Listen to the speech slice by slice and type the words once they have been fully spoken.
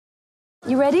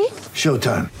You ready?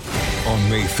 Showtime. On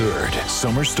May 3rd,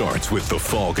 summer starts with The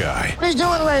Fall Guy. Let's do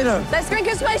it later. Let's drink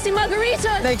a spicy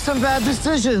margarita. Make some bad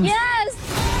decisions. Yes!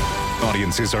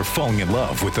 Audiences are falling in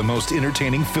love with the most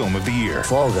entertaining film of the year.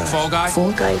 Fall Guy. Fall Guy?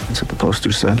 Fall Guy. That's what the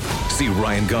poster said. See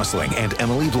Ryan Gosling and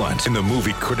Emily Blunt in the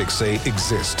movie critics say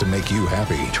exists to make you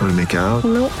happy. Trying to make it out?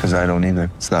 Nope. Because I don't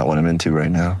either. It's not what I'm into right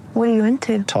now. What are you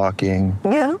into? Talking.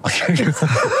 Yeah.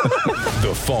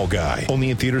 The Fall Guy.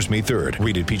 Only in theaters May 3rd.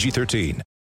 Rated PG-13.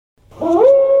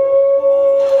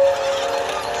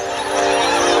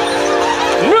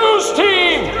 News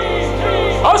team,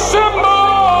 assemble!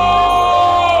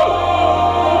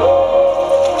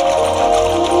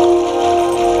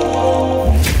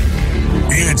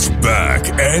 It's back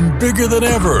and bigger than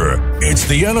ever. It's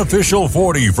the unofficial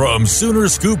 40 from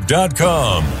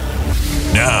Soonerscoop.com.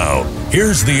 Now,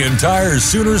 here's the entire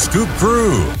Sooner Scoop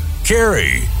crew.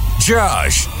 Carrie,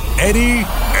 Josh, Eddie,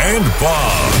 and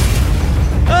Bob.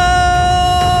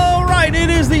 All right, it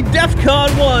is the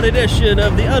DEFCON 1 edition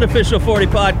of the Unofficial 40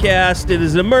 podcast. It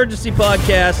is an emergency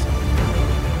podcast.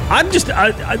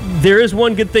 There is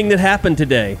one good thing that happened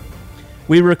today.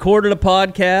 We recorded a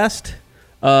podcast.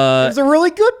 It was a really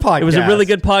good podcast. It was a really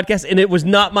good podcast, and it was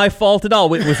not my fault at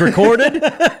all. It was recorded.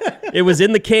 It was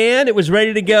in the can. It was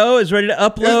ready to go. It was ready to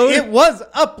upload. It was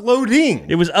uploading.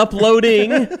 It was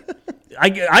uploading.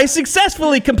 I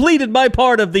successfully completed my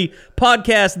part of the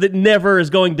podcast that never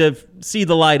is going to see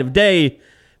the light of day,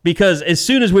 because as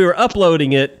soon as we were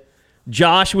uploading it,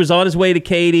 Josh was on his way to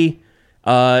Katie,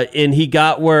 and he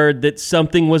got word that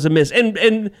something was amiss.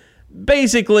 And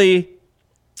basically,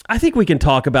 I think we can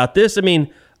talk about this. I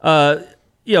mean, a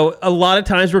lot of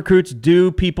times recruits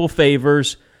do people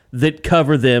favors that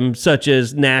cover them, such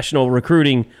as national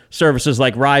recruiting services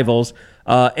like Rivals,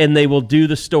 and they will do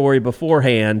the story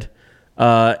beforehand.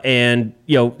 So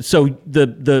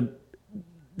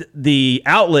the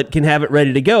outlet can have it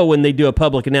ready to go when they do a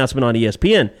public announcement on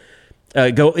ESPN.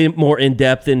 Go more in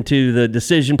depth into the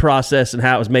decision process and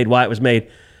how it was made, why it was made,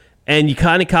 and you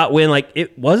kind of caught wind like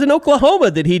it wasn't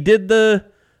Oklahoma that he did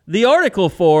the article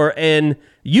for, and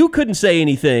you couldn't say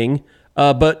anything.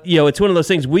 But it's one of those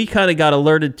things we kind of got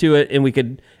alerted to it,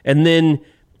 and then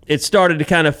it started to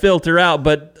kind of filter out.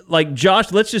 But like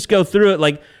Josh, let's just go through it.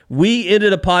 Like, we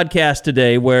ended a podcast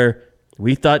today where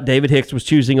we thought David Hicks was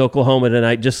choosing Oklahoma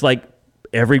tonight, just like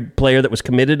every player that was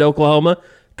committed to Oklahoma,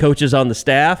 coaches on the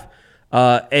staff.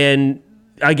 And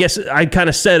I guess I kind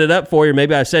of set it up for you.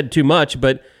 Maybe I said too much,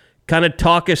 but kind of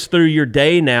talk us through your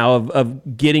day now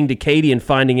of getting to Katy and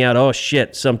finding out, oh,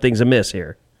 shit, something's amiss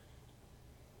here.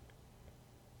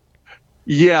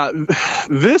 Yeah,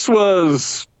 this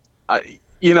was,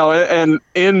 and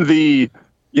in the,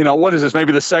 what is this?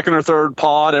 Maybe the second or third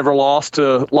pod ever lost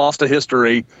to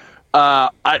history.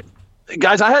 Guys,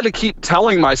 I had to keep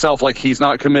telling myself, like, he's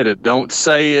not committed. Don't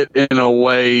say it in a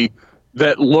way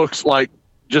that looks like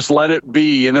just let it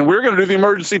be. And then we're going to do the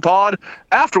emergency pod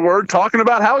afterward, talking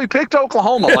about how he picked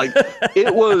Oklahoma. Like,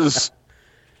 it was.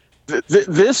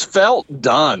 This felt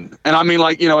done. And I mean,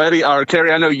 like, Eddie or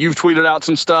Carrie, I know you've tweeted out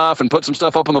some stuff and put some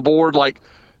stuff up on the board. Like,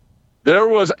 there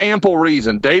was ample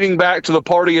reason dating back to the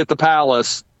party at the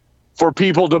Palace for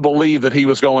people to believe that he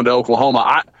was going to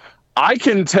Oklahoma. I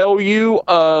can tell you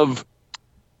I've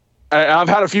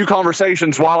had a few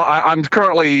conversations while I'm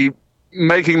currently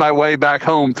making my way back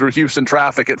home through Houston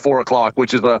traffic at 4:00,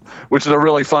 which is a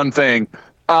really fun thing.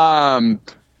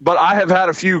 But I have had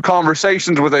a few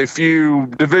conversations with a few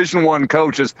Division I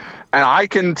coaches, and I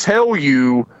can tell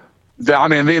you that, I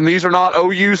mean, and these are not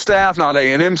OU staff, not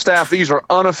A&M staff. These are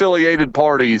unaffiliated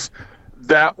parties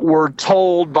that were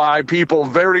told by people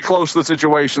very close to the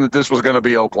situation that this was going to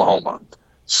be Oklahoma.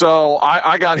 So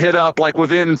I got hit up like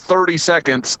within 30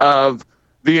 seconds of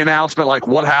the announcement, like,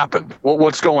 what happened?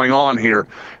 What's going on here?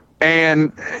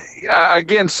 And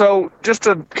again, so just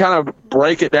to kind of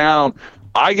break it down,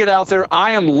 I get out there.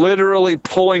 I am literally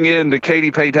pulling into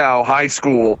Katy Paytau High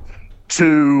School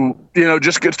to,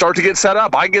 just start to get set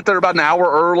up. I get there about an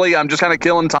hour early. I'm just kind of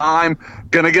killing time,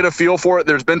 going to get a feel for it.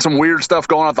 There's been some weird stuff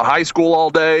going on at the high school all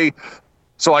day.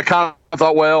 So I kind of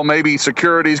thought, well, maybe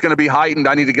security is going to be heightened.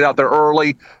 I need to get out there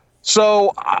early.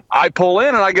 So I pull in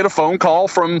and I get a phone call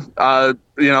from, a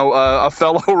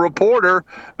fellow reporter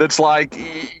that's like,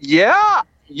 yeah,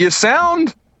 you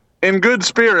sound in good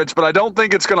spirits, but I don't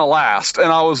think it's going to last.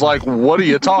 And I was like, what are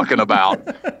you talking about?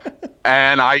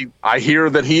 And I hear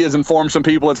that he has informed some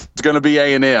people it's going to be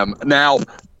A&M. Now,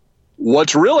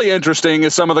 what's really interesting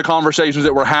is some of the conversations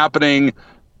that were happening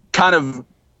kind of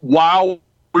while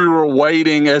we were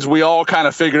waiting, as we all kind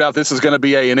of figured out this is going to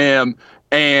be A&M.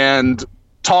 And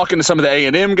talking to some of the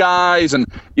A&M guys, and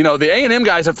the A&M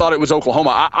guys have thought it was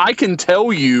Oklahoma. I can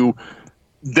tell you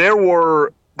there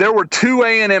were 2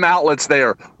 A&M outlets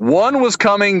there. One was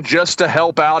coming just to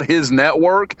help out his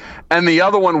network, and the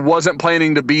other one wasn't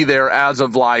planning to be there as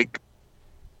of like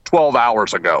 12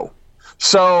 hours ago.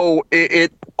 So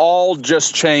it all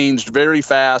just changed very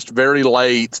fast, very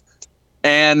late,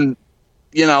 and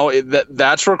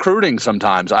that's recruiting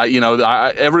sometimes.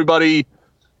 Everybody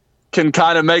can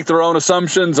kind of make their own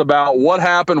assumptions about what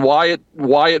happened, why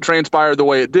it transpired the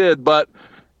way it did, but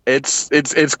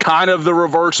it's kind of the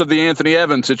reverse of the Anthony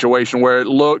Evans situation where it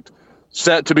looked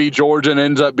set to be Georgia and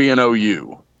ends up being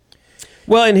OU.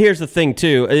 Well, and here's the thing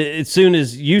too. As soon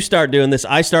as you start doing this,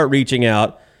 I start reaching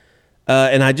out,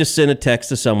 and I just sent a text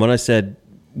to someone. I said,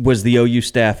 "Was the OU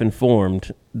staff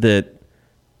informed that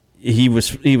he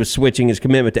was switching his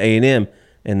commitment to A&M?"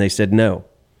 And they said no.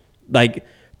 Like,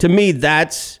 to me,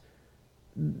 that's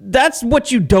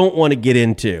what you don't want to get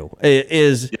into,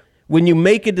 is when you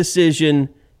make a decision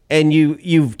and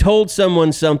you've told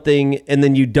someone something and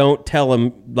then you don't tell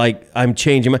them, like, I'm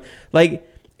changing my, like,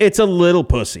 it's a little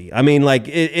pussy. I mean, like,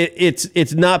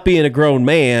 it's not being a grown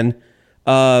man.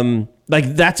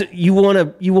 Like, that's, you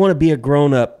want to be a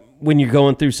grown up when you're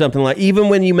going through something, like, even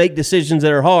when you make decisions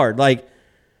that are hard. Like,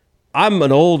 I'm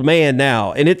an old man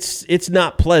now, and it's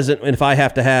not pleasant if I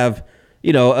have to have,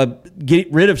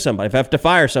 get rid of somebody, if I have to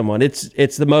fire someone.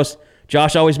 It's the most,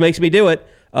 Josh always makes me do it.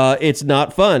 It's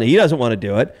not fun. He doesn't want to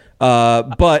do it.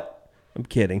 But I'm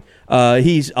kidding.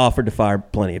 He's offered to fire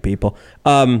plenty of people.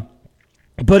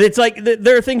 But it's like,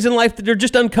 there are things in life that are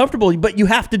just uncomfortable, but you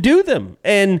have to do them.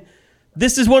 And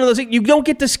this is one of those things, you don't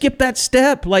get to skip that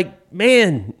step. Like,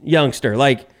 man, youngster,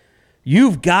 like,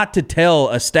 you've got to tell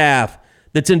a staff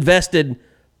that's invested,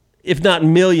 if not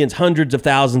millions, hundreds of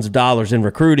thousands of dollars in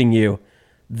recruiting you,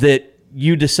 that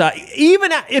you decide,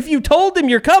 even if you told them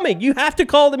you're coming, you have to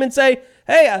call them and say,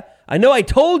 hey, I know I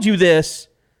told you this,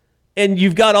 and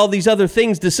you've got all these other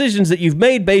decisions that you've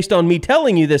made based on me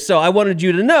telling you this, so I wanted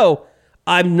you to know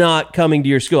I'm not coming to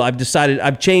your school. I've decided,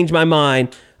 I've changed my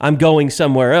mind, I'm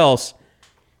somewhere else.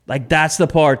 Like, that's the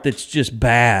part that's just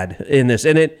bad in this.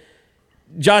 And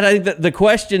Josh, I think that the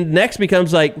question next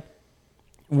becomes, like,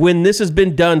 when this has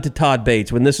been done to Todd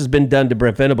Bates, when this has been done to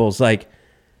Brent Venables, like,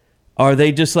 are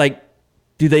they just like,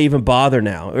 do they even bother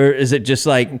now? Or is it just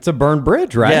like, it's a burned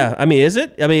bridge, right? Yeah. I mean, is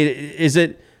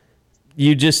it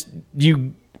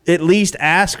you at least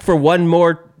ask for one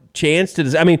more chance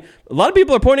to, I mean, a lot of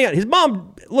people are pointing out his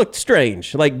mom looked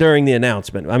strange, like, during the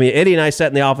announcement. I mean, Eddie and I sat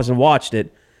in the office and watched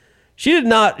it. She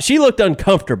looked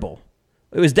uncomfortable.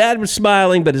 His dad was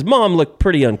smiling, but his mom looked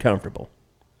pretty uncomfortable.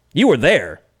 You were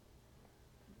there.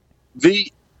 There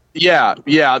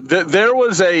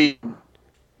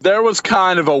was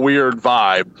kind of a weird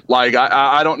vibe. Like,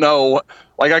 I don't know,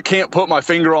 like, I can't put my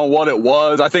finger on what it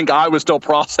was. I think I was still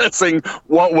processing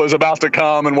what was about to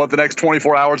come and what the next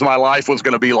 24 hours of my life was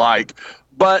going to be like.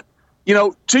 But,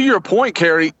 to your point,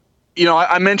 Kerry,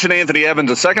 I mentioned Anthony Evans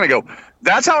a second ago.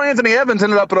 That's how Anthony Evans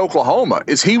ended up at Oklahoma,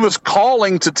 is he was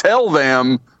calling to tell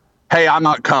them, hey, I'm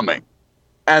not coming.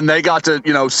 And they got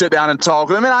to, sit down and talk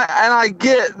with him. And I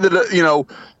get that,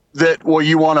 that, well,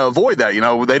 you want to avoid that.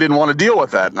 They didn't want to deal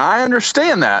with that. And I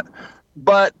understand that.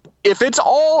 But if it's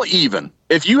all even,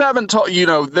 if you haven't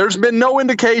there's been no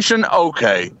indication,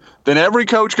 okay, then every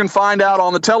coach can find out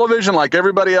on the television like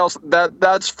everybody else.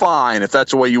 That's fine if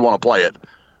that's the way you want to play it.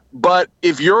 But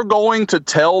if you're going to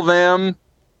tell them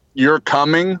you're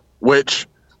coming, which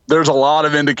there's a lot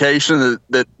of indication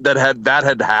that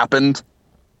had happened,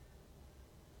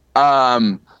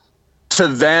 to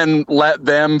then let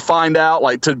them find out,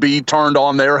 like, to be turned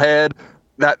on their head,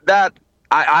 that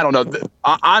I don't know.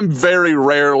 I'm very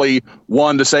rarely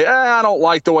one to say, I don't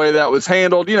like the way that was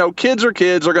handled. Kids are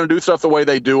kids. They're going to do stuff the way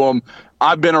they do them.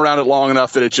 I've been around it long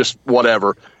enough that it's just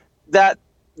whatever. That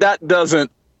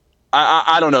doesn't,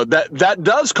 I don't know. That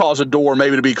does cause a door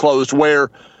maybe to be closed where,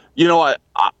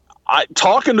 I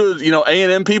talking to,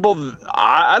 A&M people,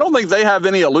 I don't think they have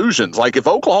any illusions. Like, if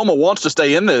Oklahoma wants to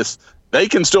stay in this, they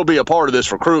can still be a part of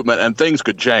this recruitment and things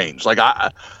could change. Like,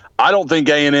 I don't think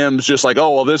A&M's just like,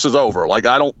 oh, well, this is over. Like,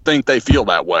 I don't think they feel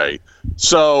that way.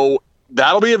 So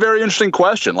that'll be a very interesting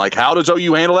question. Like, how does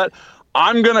OU handle that?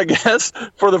 I'm going to guess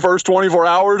for the first 24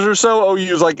 hours or so,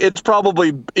 OU's like, it's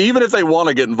probably, even if they want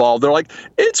to get involved, they're like,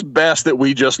 it's best that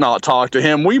we just not talk to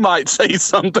him. We might say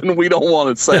something we don't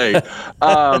want to say.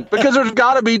 Because there's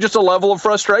got to be just a level of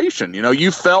frustration.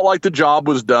 You felt like the job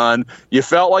was done. You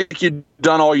felt like you'd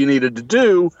done all you needed to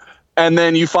do. And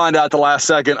then you find out the last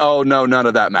second, oh, no, none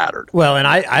of that mattered. Well, and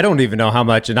I don't even know how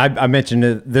much, and I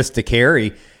mentioned this to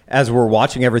Kerry as we're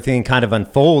watching everything kind of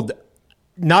unfold.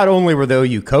 not only were the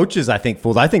OU coaches, I think,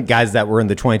 fooled, I think guys that were in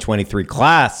the 2023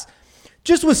 class,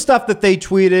 just with stuff that they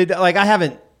tweeted. Like, I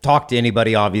haven't talked to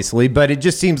anybody, obviously, but it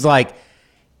just seems like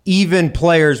even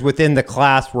players within the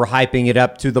class were hyping it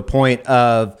up to the point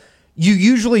of you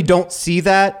usually don't see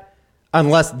that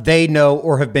unless they know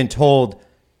or have been told,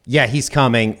 yeah, he's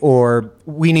coming, or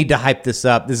we need to hype this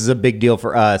up. This is a big deal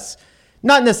for us.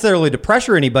 Not necessarily to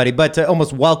pressure anybody, but to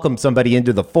almost welcome somebody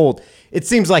into the fold. It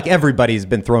seems like everybody's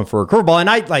been thrown for a curveball. And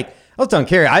I was telling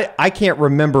Carrie, I can't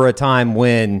remember a time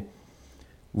when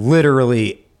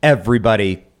literally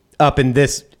everybody up in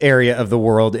this area of the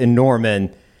world in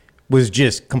Norman was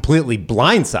just completely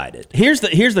blindsided. Here's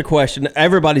the question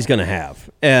everybody's going to have.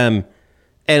 And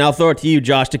I'll throw it to you,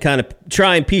 Josh, to kind of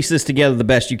try and piece this together the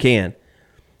best you can.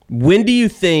 When do you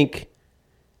think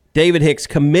David Hicks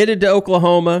committed to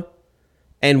Oklahoma,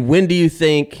 and when do you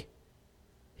think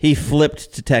he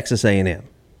flipped to Texas A&M,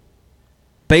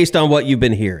 based on what you've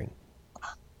been hearing?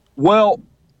 Well,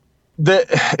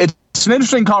 it's an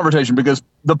interesting conversation because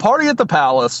the party at the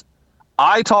Palace,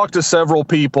 I talked to several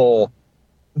people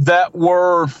that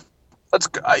were,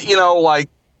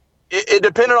 it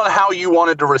depended on how you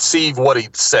wanted to receive what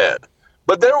he'd said.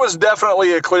 But there was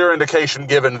definitely a clear indication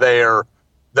given there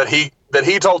that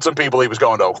he told some people he was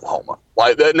going to Oklahoma.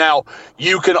 Like that. Now,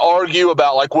 you can argue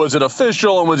about, like, was it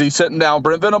official and was he sitting down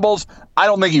Brent Venables? I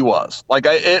don't think he was. Like,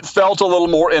 it felt a little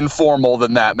more informal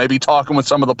than that. Maybe talking with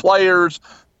some of the players,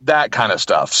 that kind of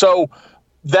stuff. So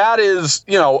that is,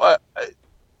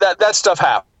 that stuff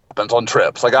happens on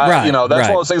trips. Like, that's one of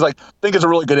those things. Like, I think it's a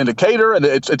really good indicator, and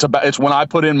it's when I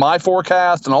put in my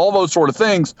forecast and all those sort of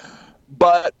things.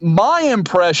 But my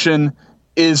impression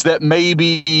is that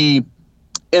maybe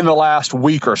in the last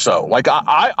week or so, like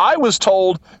I was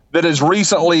told that as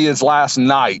recently as last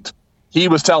night, he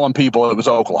was telling people it was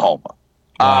Oklahoma.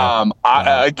 Wow.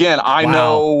 I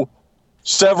know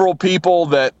several people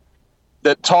that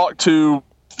talked to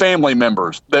family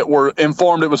members that were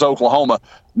informed it was Oklahoma.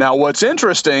 Now, what's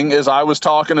interesting is I was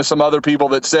talking to some other people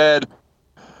that said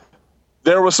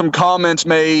there was some comments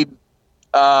made,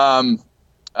 again,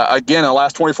 in the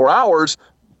last 24 hours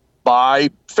by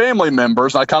family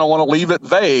members. I kind of want to leave it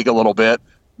vague a little bit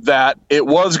that it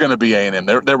was going to be A&M.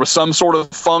 There was some sort of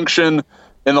function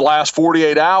in the last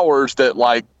 48 hours that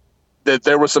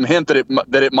there was some hint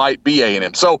that it might be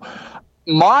A&M. So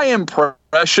my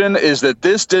impression is that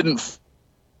this didn't.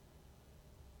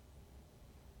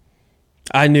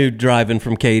 I knew driving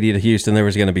from Katy to Houston there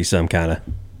was going to be some kind of.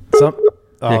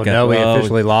 Oh no, we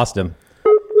officially lost him.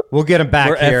 We'll get him back.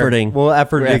 We're efforting. We'll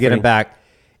effort to get him back.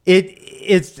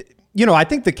 It's I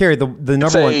think the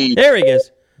number one. There he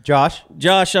is.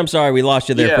 Josh, I'm sorry we lost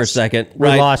you there for a second. We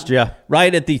lost you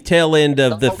right at the tail end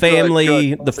of the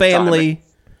family. The family,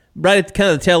 right at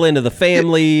kind of the tail end of the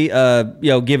family.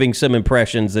 Giving some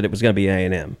impressions that it was going to be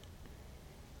A&M.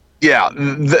 Yeah,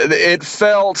 it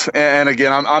felt, and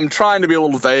again, I'm trying to be a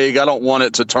little vague. I don't want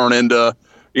it to turn into,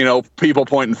 people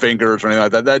pointing fingers or anything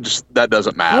like that. That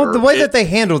doesn't matter. Well, the way that they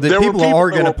handled it, people are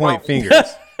going to point fingers.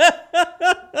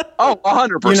 Oh,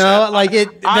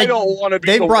 100%. I don't want to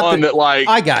be the one that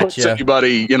I got puts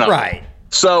anybody, Right.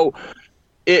 So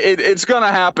it's going to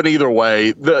happen either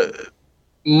way.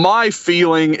 My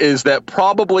feeling is that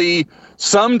probably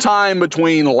sometime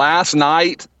between last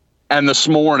night and this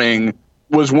morning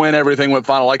was when everything went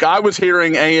final. Like, I was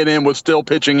hearing A&M was still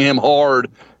pitching him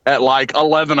hard at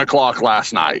 11 o'clock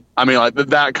last night. I mean, like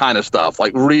that kind of stuff,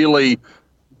 like really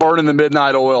burning the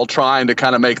midnight oil, trying to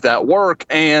kind of make that work.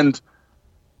 And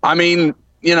I mean,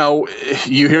 you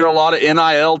hear a lot of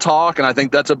NIL talk, and I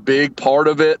think that's a big part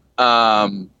of it.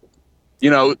 And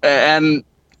you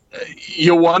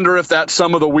wonder if that's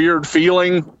some of the weird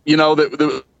feeling,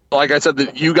 that like I said,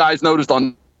 that you guys noticed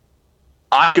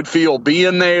I could feel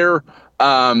being there.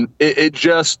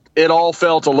 It all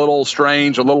felt a little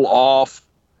strange, a little off.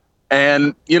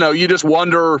 And, you just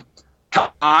wonder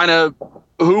kind of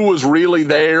who was really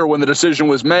there when the decision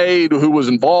was made, who was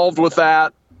involved with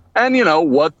that, and,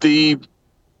 what the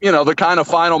kind of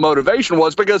final motivation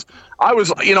was. Because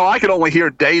I could only hear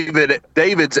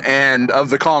David's end of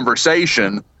the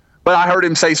conversation, but I heard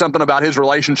him say something about his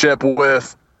relationship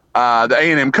with the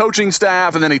A&M coaching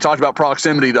staff, and then he talked about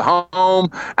proximity to home.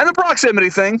 And the proximity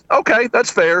thing, okay,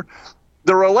 that's fair.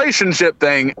 The relationship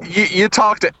thing, you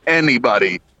talk to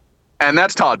anybody, and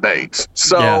that's Todd Bates.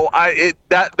 So yeah.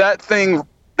 That thing,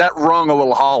 that rung a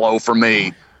little hollow for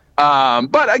me.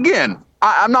 But again,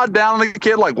 I'm not down on the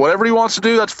kid. Like, whatever he wants to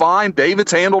do, that's fine.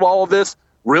 David's handled all of this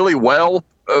really well.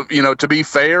 To be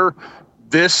fair,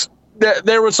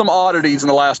 there were some oddities in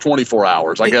the last 24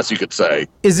 hours, I guess you could say.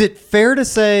 Is it fair to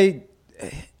say,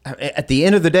 at the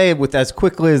end of the day, with as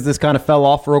quickly as this kind of fell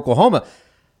off for Oklahoma,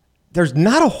 there's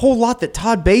not a whole lot that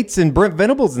Todd Bates and Brent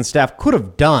Venables and staff could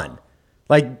have done.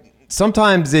 Like,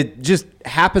 sometimes it just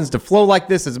happens to flow like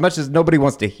this, as much as nobody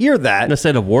wants to hear that. And a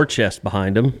set of war chest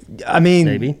behind them. I mean,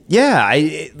 maybe.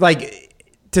 Yeah.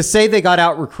 To say they got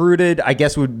out recruited, I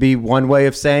guess would be one way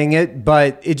of saying it,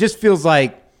 but it just feels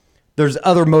like there's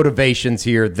other motivations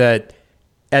here that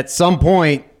at some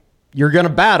point you're going to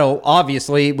battle,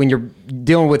 obviously, when you're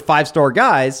dealing with 5-star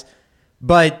guys,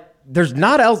 but there's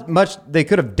not much they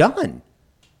could have done.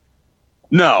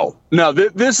 No,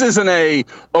 this isn't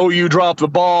you dropped the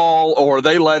ball or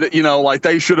they let it, like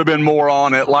they should have been more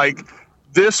on it. Like,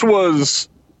 this was,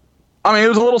 it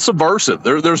was a little subversive.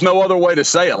 There's no other way to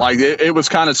say it. Like, it was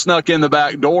kind of snuck in the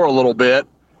back door a little bit.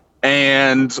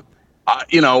 And,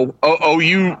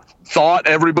 OU thought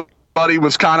everybody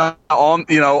was kind of on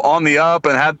the up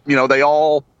and had, they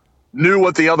all knew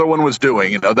what the other one was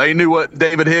doing. They knew what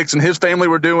David Hicks and his family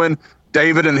were doing.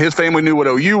 David and his family knew what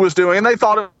OU was doing, and they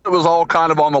thought it was all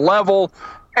kind of on the level.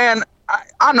 And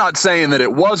I'm not saying that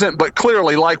it wasn't, but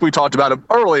clearly, like we talked about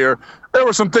earlier, there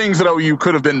were some things that OU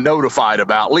could have been notified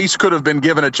about, at least could have been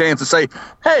given a chance to say,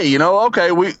 hey,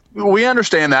 okay, we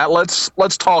understand that.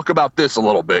 Let's talk about this a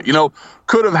little bit.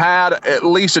 Could have had at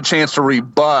least a chance to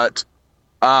rebut,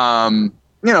 some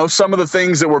of the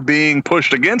things that were being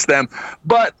pushed against them.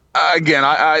 But again,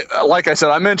 I like I said,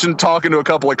 I mentioned talking to a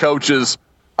couple of coaches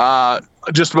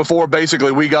just before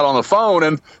basically we got on the phone,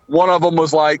 and one of them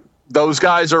was like, those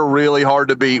guys are really hard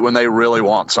to beat when they really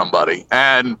want somebody.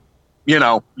 And,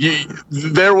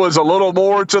 there was a little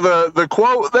more to the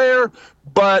quote there,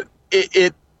 but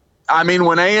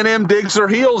when A&M digs their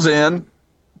heels in,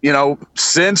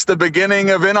 since the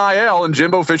beginning of NIL, and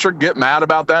Jimbo Fisher get mad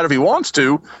about that if he wants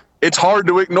to, it's hard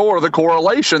to ignore the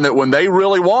correlation that when they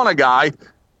really want a guy,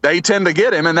 they tend to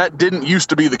get him, and that didn't used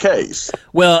to be the case.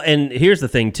 Well, and here's the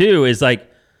thing, too, is like,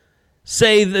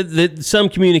 say that some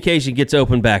communication gets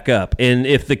opened back up, and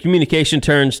if the communication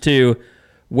turns to,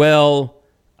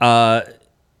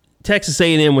 Texas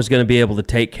A&M was going to be able to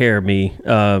take care of me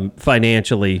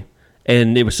financially,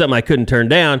 and it was something I couldn't turn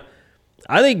down,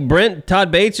 I think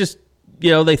Todd Bates just,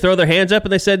 they throw their hands up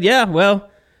and they said,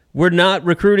 we're not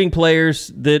recruiting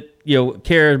players that,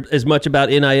 care as much about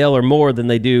NIL or more than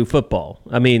they do football.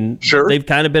 Sure. They've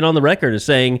kind of been on the record as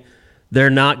saying they're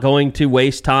not going to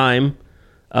waste time,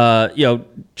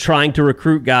 trying to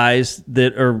recruit guys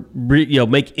that are,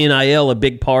 make NIL a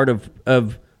big part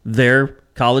of their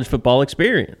college football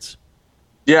experience.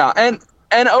 Yeah.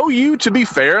 And OU, to be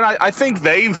fair, and I think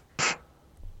they've,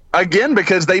 again,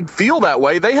 because they feel that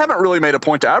way, they haven't really made a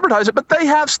point to advertise it, but they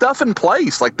have stuff in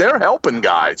place. Like, they're helping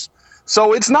guys.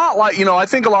 So it's not like, I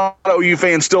think a lot of OU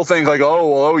fans still think like,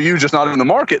 OU just not in the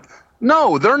market.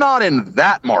 No, they're not in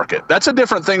that market. That's a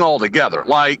different thing altogether.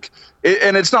 Like,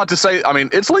 and it's not to say,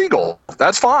 it's legal.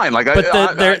 That's fine. Like,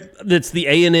 it's the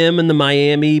A&M and the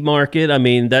Miami market.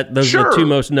 Those sure. are the two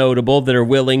most notable that are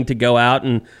willing to go out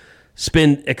and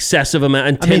spend excessive amount,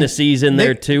 and Tennessee's in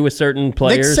there too with certain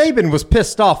players. Nick Saban was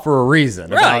pissed off for a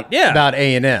reason about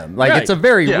A&M. Like, it's a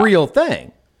very real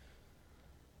thing.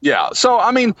 Yeah. So,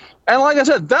 and like I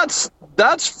said, that's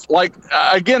like,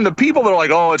 again, the people that are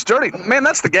like, oh, it's dirty, man,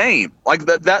 that's the game. Like,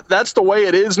 that's the way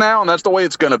it is now, and that's the way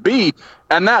it's going to be,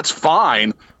 and that's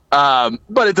fine.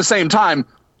 But at the same time,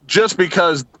 just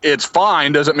because it's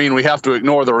fine doesn't mean we have to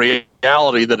ignore the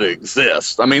reality that it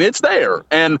exists. It's there.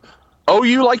 And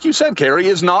OU, like you said, Kerry,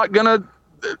 is not going to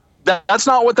 – that's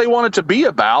not what they want it to be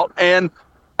about. And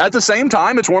at the same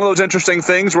time, it's one of those interesting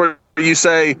things where you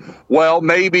say, well,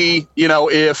 maybe,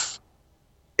 if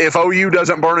OU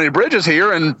doesn't burn any bridges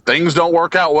here and things don't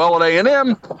work out well at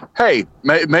A&M, hey,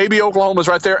 maybe Oklahoma's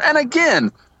right there. And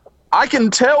again, I can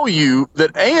tell you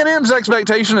that A&M's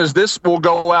expectation is this will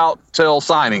go out till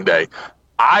signing day.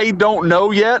 I don't know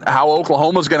yet how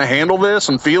Oklahoma's going to handle this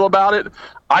and feel about it.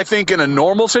 I think in a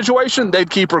normal situation, they'd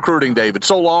keep recruiting David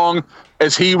so long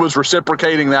as he was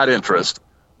reciprocating that interest.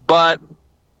 But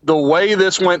the way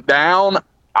this went down,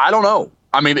 I don't know.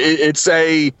 It's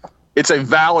a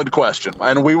valid question,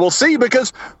 and we will see,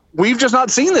 because we've just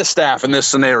not seen this staff in this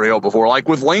scenario before. Like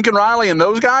with Lincoln Riley and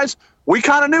those guys, we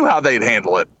kind of knew how they'd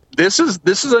handle it. This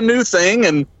is a new thing,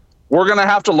 and we're going to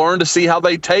have to learn to see how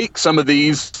they take some of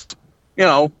these,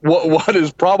 what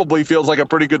is probably feels like a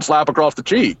pretty good slap across the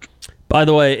cheek. By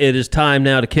the way, it is time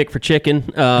now to kick for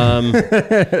chicken. No,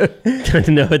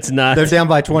 it's not. They're down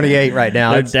by 28 right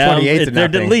now. It's 28-0.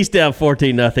 They're at least down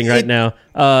 14-0 right now.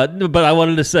 But I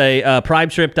wanted to say,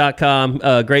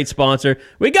 primeshrimp.com, great sponsor.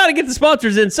 We got to get the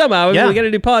sponsors in somehow. Yeah. We got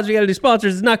to do pods. We got to do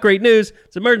sponsors. It's not great news.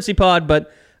 It's emergency pod,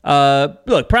 but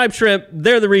Look, Prime Shrimp,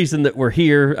 they're the reason that we're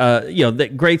here.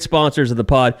 Great sponsors of the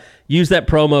pod. Use that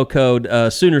promo code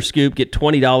Sooner Scoop. Get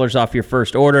 $20 off your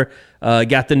first order.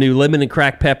 Got the new lemon and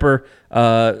cracked pepper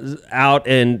out,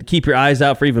 and keep your eyes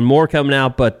out for even more coming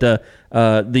out. But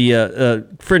the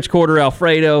French Quarter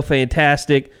Alfredo,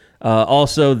 fantastic.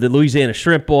 Also, the Louisiana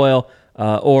Shrimp Boil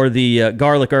or the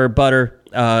garlic herb butter.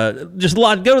 Just a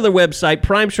lot. Go to their website,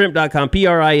 primeshrimp.com,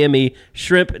 PRIME,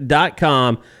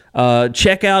 shrimp.com.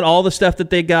 Check out all the stuff that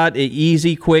they got.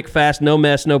 Easy, quick, fast, no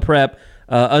mess, no prep.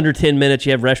 Under 10 minutes,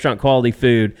 you have restaurant quality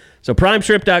food. So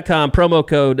primeshrimp.com, promo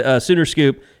code Sooner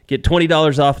Scoop. Get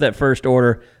 $20 off that first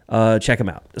order. Check them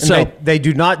out. So they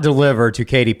do not deliver to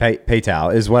Katy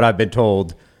Paytow, is what I've been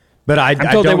told. But I'm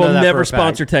told they don't will know that never for a fact.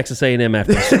 sponsor Texas A&M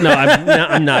after this. No,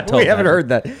 I'm not told. We haven't heard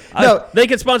that. No, they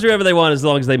can sponsor whoever they want as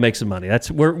long as they make some money.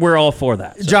 We're all for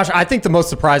that. So. Josh, I think the most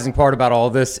surprising part about all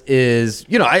this is,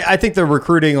 I think the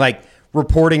recruiting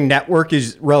reporting network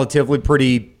is relatively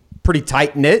pretty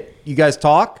tight knit. You guys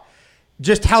talk,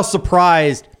 just how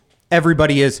surprised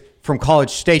everybody is from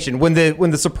College Station when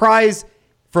the surprise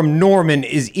from Norman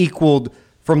is equaled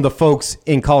from the folks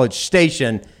in College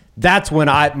Station. That's when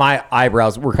my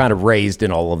eyebrows were kind of raised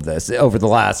in all of this over the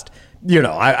last,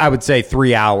 I would say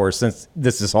 3 hours since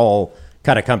this has all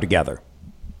kind of come together.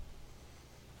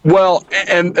 Well,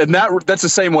 and that's the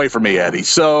same way for me, Eddie.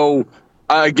 So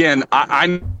again,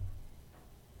 I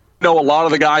know a lot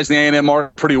of the guys in the A&M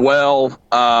market pretty well,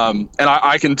 and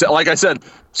I can tell. Like I said,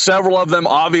 several of them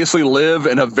obviously live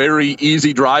in a very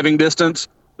easy driving distance.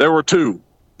 There were two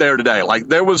there today. Like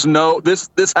there was no this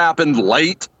happened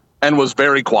late and was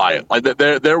very quiet. Like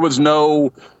there was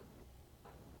no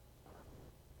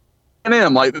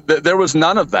A&M. Like there was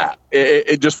none of that.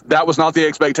 It just that was not the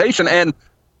expectation. And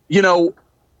to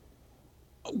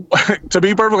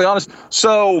be perfectly honest,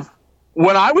 so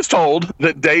when I was told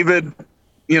that David,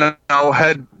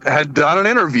 had done an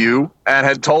interview and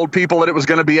had told people that it was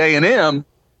going to be A&M,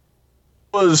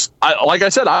 like I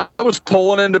said, I was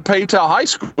pulling into Paytow High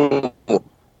School.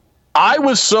 I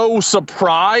was so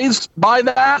surprised by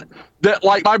that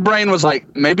like my brain was like,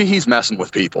 maybe he's messing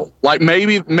with people. Like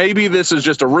maybe this is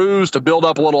just a ruse to build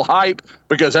up a little hype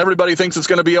because everybody thinks it's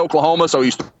going to be Oklahoma. So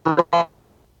he's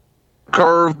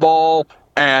curveball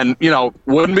and,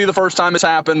 wouldn't be the first time it's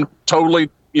happened. Totally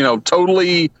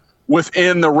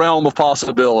within the realm of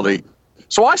possibility.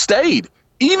 So I stayed,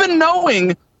 even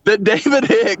knowing that David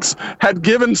Hicks had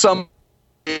given some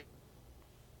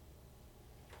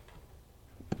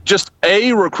just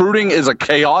A, recruiting is a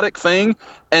chaotic thing,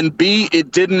 and B,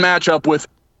 it didn't match up with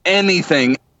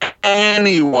anything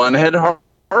anyone had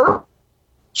heard.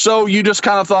 So you just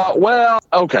kind of thought, well,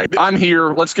 okay, I'm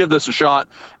here. Let's give this a shot.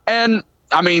 And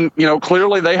I mean,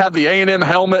 clearly they had the A&M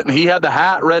helmet and he had the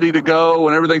hat ready to go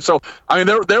and everything. So, I mean,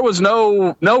 there was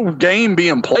no game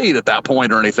being played at that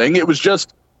point or anything. It was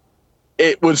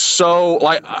so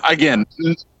like, again,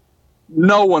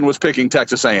 no one was picking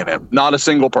Texas A&M, not a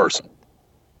single person.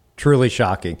 Truly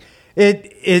shocking.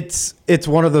 It's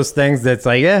one of those things that's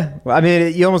like,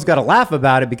 you almost got to laugh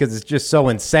about it because it's just so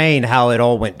insane how it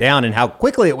all went down and how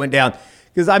quickly it went down.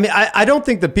 Because, I don't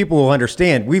think that people will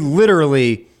understand. We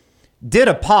literally did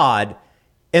a pod,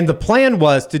 and the plan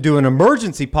was to do an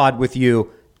emergency pod with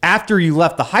you after you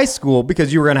left the high school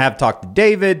because you were going to have to talk to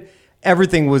David.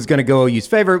 Everything was going to go OU's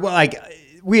favor. Like,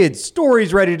 we had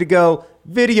stories ready to go,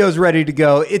 videos ready to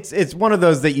go. It's one of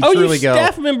those that you truly go.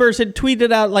 Staff members had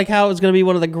tweeted out like how it was going to be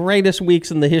one of the greatest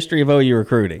weeks in the history of OU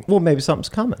recruiting. Well, maybe something's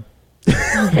coming.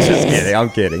 Just kidding.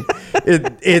 I'm kidding.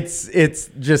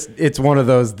 It's one of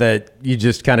those that you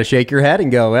just kind of shake your head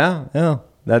and go, well,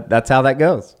 that's how that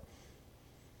goes.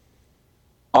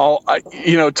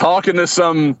 Talking to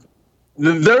some,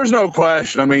 there's no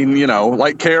question. I mean,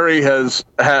 like Kerry has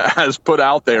put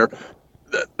out there,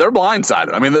 they're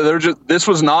blindsided. I mean, this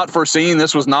was not foreseen.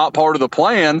 This was not part of the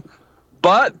plan.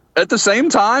 But at the same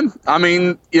time, I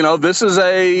mean, this is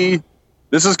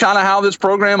kind of how this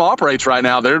program operates right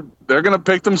now. They're going to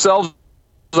pick themselves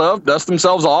up, dust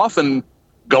themselves off, and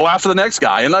go after the next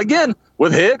guy. And again,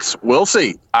 with Hicks, we'll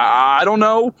see. I don't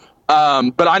know,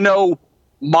 but I know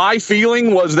my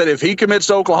feeling was that if he commits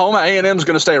to Oklahoma, A&M's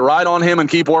going to stay right on him and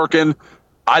keep working.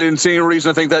 I didn't see any reason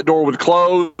to think that door would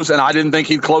close, and I didn't think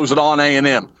he'd close it on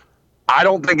A&M. I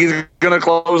don't think he's going to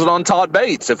close it on Todd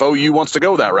Bates if OU wants to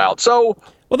go that route. So,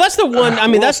 well, that's the one. I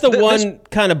mean, that's the one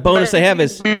kind of bonus they have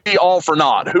is be all for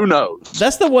naught. Who knows?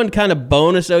 That's the one kind of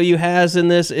bonus OU has in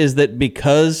this is that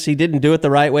because he didn't do it the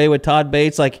right way with Todd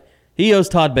Bates, like he owes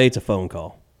Todd Bates a phone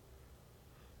call,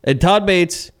 and Todd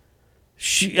Bates.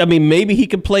 Maybe he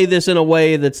could play this in a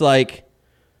way that's like,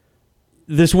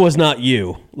 this was not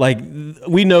you. Like,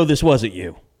 we know this wasn't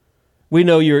you. we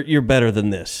know you're better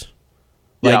than this.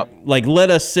 Like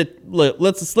let's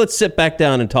sit back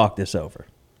down and talk this over.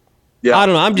 Yeah. I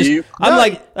don't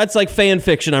know. That's like fan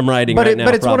fiction I'm writing right now.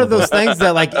 But it's one of probably. those things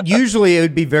that, like, usually it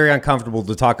would be very uncomfortable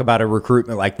to talk about a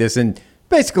recruitment like this and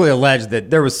basically allege that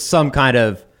there was some kind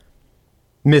of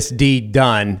misdeed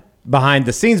done behind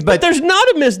the scenes. But there's not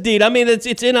a misdeed. I mean, it's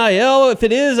NIL. If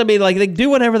it is, I mean, like, they do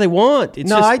whatever they want.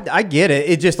 I get it.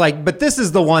 It's just like, but this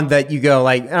is the one that you go,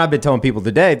 like, and I've been telling people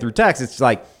today through text, it's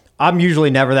like, I'm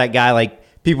usually never that guy, like,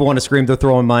 people want to scream, they're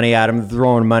throwing money at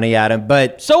him,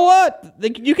 but so what?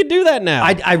 You can do that now.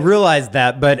 I realize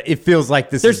that, but it feels like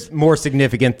this is more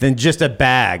significant than just a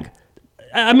bag.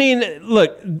 I mean,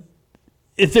 look,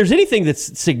 if there's anything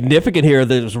that's significant here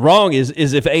that's wrong is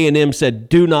if A&M said,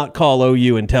 do not call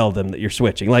OU and tell them that you're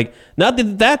switching. Like, not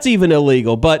that that's even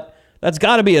illegal, but that's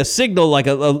got to be a signal. Like,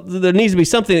 there needs to be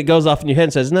something that goes off in your head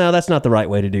and says, no, that's not the right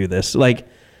way to do this. Like,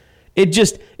 it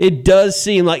does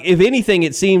seem like, if anything,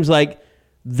 it seems like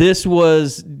this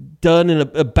was done in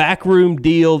a backroom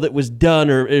deal that was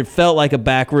done, or it felt like a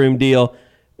backroom deal.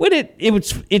 When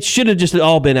it should have just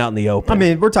all been out in the open. I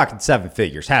mean, we're talking 7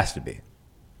 figures, has to be.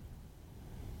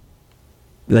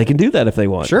 They can do that if they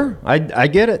want. Sure, I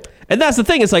get it. And that's the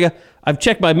thing. It's like I've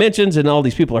checked my mentions, and all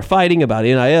these people are fighting about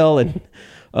NIL, and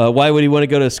why would he want to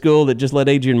go to a school that just let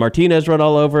Adrian Martinez run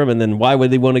all over him, and then why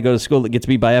would they want to go to a school that gets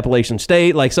beat by Appalachian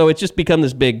State? Like, so it's just become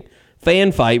this big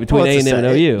fan fight between A&M and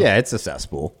OU. Yeah, it's a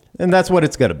cesspool, and that's what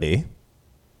it's going to be.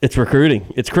 It's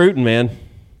recruiting. It's recruiting, man.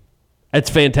 It's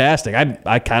fantastic.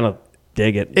 I kind of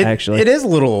dig it, actually. It is a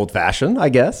little old-fashioned, I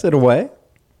guess, in a way.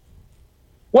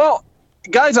 Well,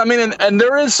 guys, I mean, and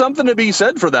there is something to be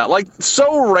said for that. Like,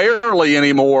 so rarely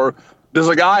anymore does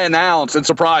a guy announce and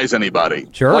surprise anybody.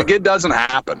 Sure. Like, it doesn't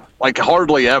happen. Like,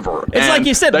 hardly ever. It's like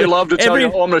you said. They love to tell you,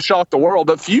 I'm going to shock the world,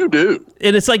 but few do.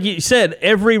 And it's like you said,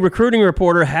 every recruiting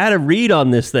reporter had a read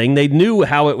on this thing. They knew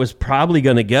how it was probably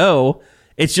going to go.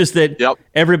 It's just that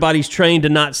everybody's trained to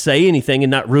not say anything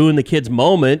and not ruin the kid's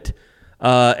moment.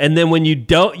 And then when you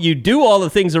do all the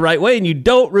things the right way and you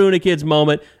don't ruin a kid's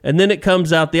moment, and then it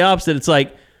comes out the opposite. It's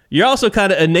like you're also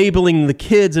kind of enabling the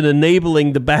kids and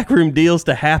enabling the backroom deals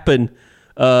to happen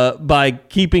by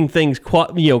keeping things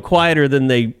quieter than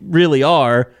they really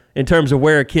are in terms of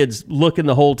where a kid's looking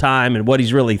the whole time and what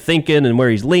he's really thinking and where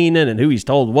he's leaning and who he's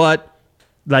told what.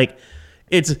 Like,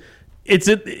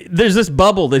 there's this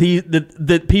bubble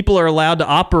that people are allowed to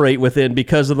operate within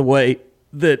because of the way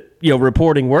that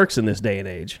reporting works in this day and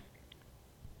age.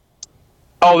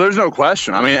 Oh, there's no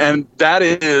question. I mean, and that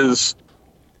is,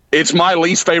 it's my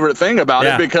least favorite thing about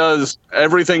it, because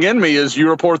everything in me is you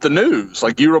report the news,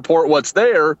 like you report what's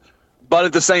there, but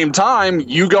at the same time,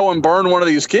 you go and burn one of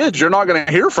these kids, you're not going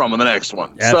to hear from them the next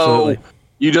one. Absolutely. So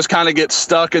you just kind of get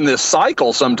stuck in this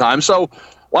cycle sometimes. So,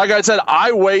 like I said,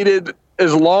 I waited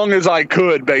as long as I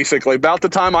could, basically, about the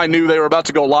time I knew they were about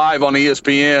to go live on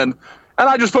ESPN. And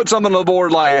I just put something on the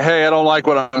board like, hey, I don't like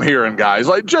what I'm hearing, guys.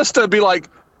 Like, just to be like,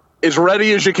 as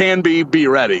ready as you can be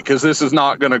ready, because this is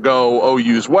not going to go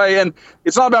OU's way. And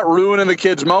it's not about ruining the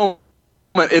kid's moment.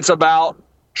 It's about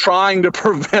trying to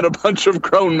prevent a bunch of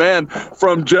grown men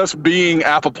from just being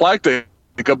apoplectic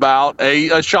about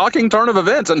a shocking turn of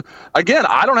events. And again,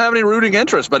 I don't have any rooting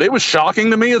interest, but it was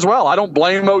shocking to me as well. I don't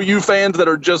blame OU fans that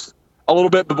are just a little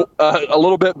bit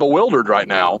bewildered right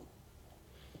now.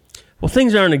 Well,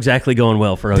 things aren't exactly going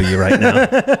well for OU right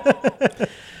now.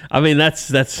 I mean, that's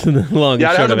the long.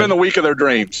 Yeah, it hasn't been the week of their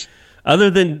dreams. Other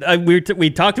than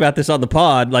we talked about this on the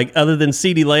pod, like other than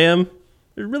CeeDee Lamb,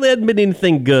 there really hadn't been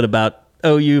anything good about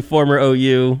OU, former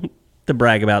OU, to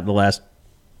brag about in the last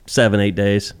 7-8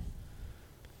 days.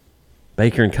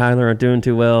 Baker and Kyler aren't doing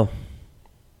too well.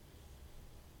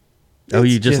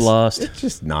 OU just lost. It's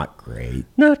just not great.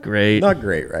 Not great. Not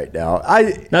great right now.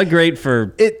 Not great for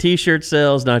T-shirt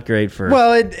sales. Not great for.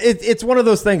 Well, it's one of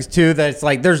those things too that it's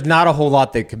like there's not a whole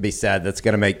lot that can be said that's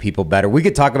going to make people better. We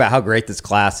could talk about how great this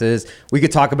class is. We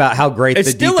could talk about how great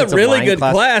it's the still defensive a really line good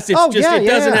class. It's it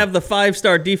doesn't have the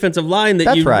 5-star defensive line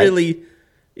that you really,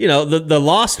 the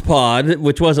Lost Pod,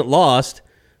 which wasn't lost.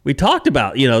 We talked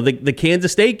about the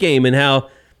Kansas State game and how.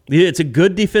 It's a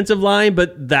good defensive line,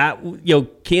 but that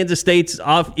Kansas State's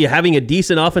having a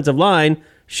decent offensive line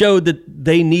showed that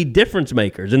they need difference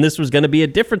makers, and this was going to be a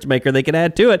difference maker they could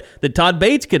add to it that Todd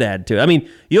Bates could add to it. I mean,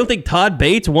 you don't think Todd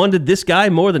Bates wanted this guy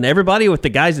more than everybody with the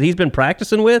guys that he's been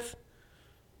practicing with?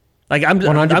 Like,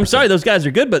 I'm sorry, those guys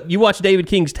are good, but you watch David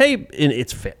King's tape, and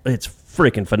it's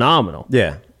freaking phenomenal.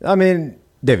 Yeah, I mean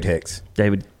David Hicks.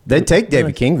 They'd take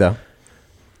David King though.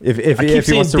 If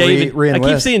he wants to I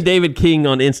keep seeing David King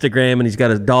on Instagram, and he's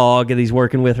got a dog that he's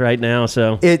working with right now.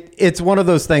 So it's one of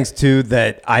those things too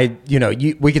that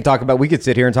we can talk about. We could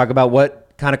sit here and talk about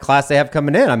what kind of class they have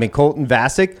coming in. I mean, Colton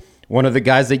Vasek, one of the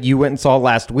guys that you went and saw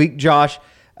last week, Josh,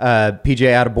 PJ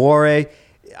Adebawore.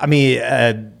 I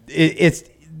mean,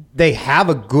 they have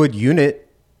a good unit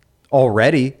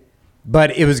already,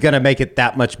 but it was going to make it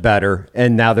that much better.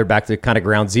 And now they're back to kind of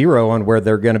ground zero on where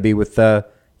they're going to be with the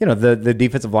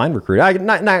defensive line recruit.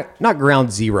 Not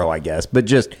ground zero, I guess, but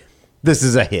just this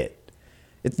is a hit.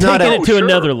 It's not taking it to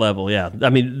another level. Yeah, I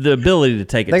mean the ability to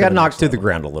take it. They got knocked to the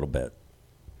ground a little bit.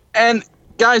 And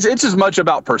guys, it's as much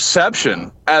about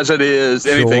perception as it is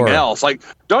anything else. Like,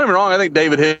 don't get me wrong, I think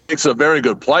David Hicks is a very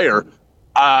good player.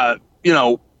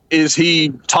 Is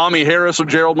he Tommy Harris or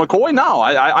Gerald McCoy? No,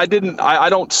 I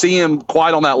don't see him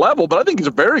quite on that level, but I think he's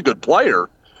a very good player.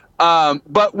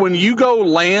 But when you go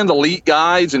land elite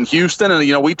guys in Houston,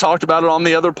 and we talked about it on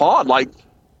the other pod,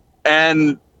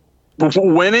 and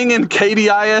winning in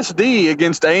KDISD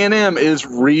against A&M is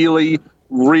really,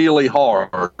 really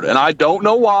hard. And I don't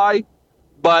know why,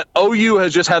 but OU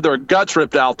has just had their guts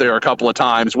ripped out there a couple of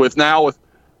times with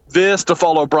this to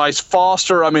follow Bryce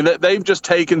Foster. I mean, they've just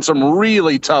taken some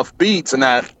really tough beats in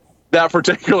that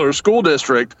particular school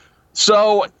district.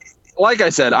 So, like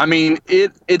I said, I mean,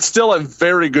 it's still a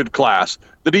very good class.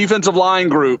 The defensive line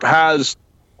group has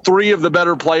 3 of the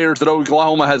better players that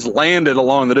Oklahoma has landed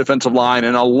along the defensive line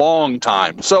in a long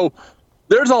time. So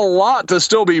there's a lot to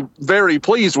still be very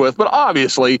pleased with, but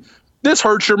obviously this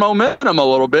hurts your momentum a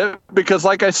little bit because,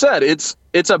 like I said, it's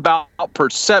about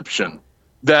perception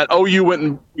that OU went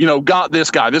and, got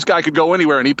this guy. This guy could go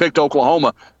anywhere, and he picked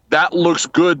Oklahoma. That looks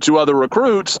good to other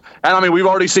recruits. And, I mean, we've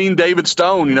already seen David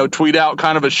Stone, tweet out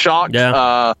kind of a shocked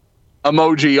emoji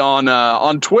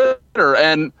on Twitter.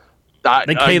 And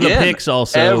Caleb Hicks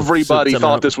also. Everybody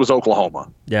thought this was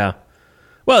Oklahoma. Yeah.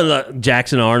 Well,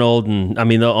 Jackson Arnold and, I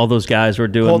mean, all those guys were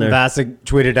doing Colton Vasek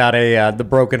tweeted out the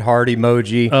broken heart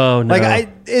emoji. Oh, no.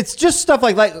 It's just stuff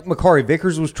like Makari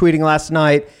Vickers was tweeting last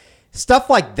night. Stuff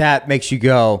like that makes you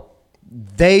go,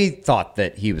 they thought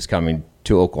that he was coming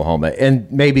to Oklahoma, and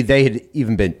maybe they had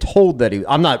even been told that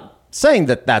I'm not saying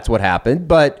that that's what happened,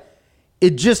 but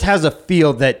it just has a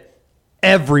feel that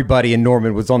everybody in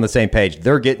Norman was on the same page.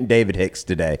 They're getting David Hicks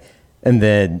today. And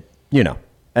then,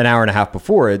 an hour and a half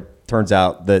before, it turns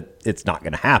out that it's not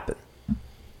going to happen.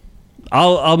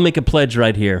 I'll make a pledge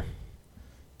right here.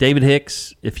 David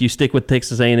Hicks, if you stick with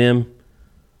Texas A&M,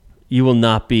 you will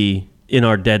not be in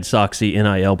our Dead Soxy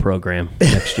NIL program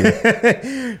next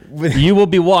year. You will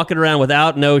be walking around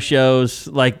without no-shows,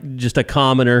 like just a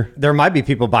commoner. There might be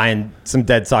people buying some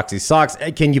Dead Soxy socks.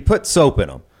 Can you put soap in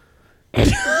them?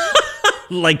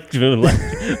 like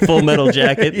Full Metal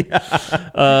Jacket.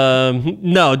 Yeah.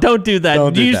 No, don't do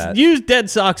that. Use Dead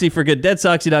Soxy for good.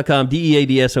 DeadSoxy.com,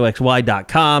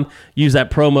 DeadSoxy.com. Use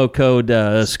that promo code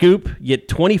SCOOP. Get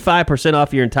 25%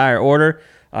 off your entire order.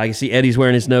 I can see Eddie's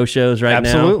wearing his no-shows right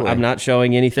now. I'm not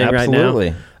showing anything right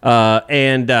now.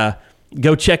 And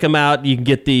go check them out. You can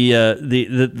get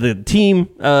the team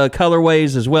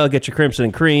colorways as well. Get your crimson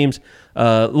and creams.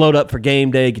 Load up for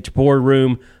game day. Get your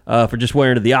boardroom for just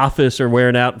wearing to the office or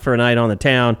wearing out for a night on the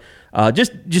town.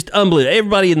 Just unbelievable.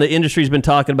 Everybody in the industry has been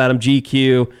talking about them.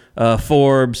 GQ,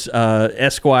 Forbes,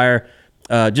 Esquire.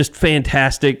 Just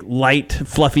fantastic, light,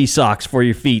 fluffy socks for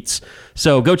your feet.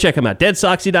 So go check them out.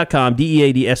 DeadSoxy.com,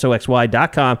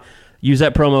 DeadSoxy.com. Use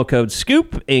that promo code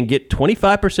SCOOP and get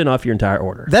 25% off your entire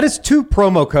order. That is 2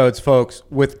 promo codes, folks,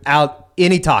 without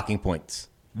any talking points.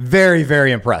 Very,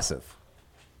 very impressive.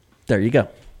 There you go.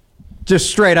 Just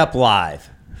straight up live.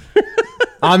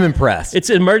 I'm impressed. It's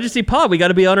an emergency pod. We got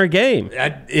to be on our game.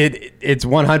 It's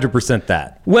 100%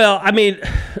 that. Well, I mean,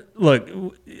 look,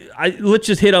 let's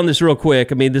just hit on this real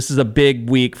quick. I mean, this is a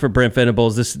big week for Brent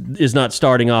Venables. This is not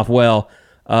starting off well.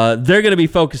 They're going to be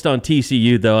focused on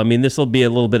TCU, though. I mean, this will be a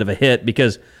little bit of a hit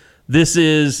because this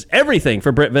is everything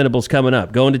for Brent Venables coming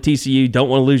up. Going to TCU, don't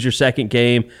want to lose your second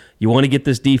game. You want to get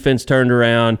this defense turned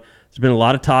around. There's been a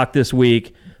lot of talk this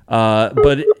week.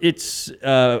 But it's,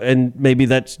 and maybe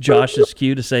that's Josh's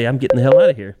cue to say, I'm getting the hell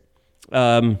out of here.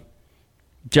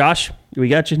 Josh, we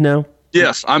got you now?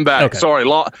 Yes, I'm back. Okay. Sorry,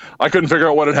 I couldn't figure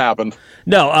out what had happened.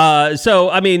 No, so,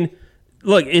 I mean,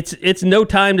 look, it's no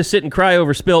time to sit and cry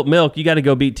over spilt milk. You got to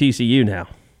go beat TCU now.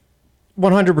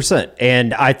 100%.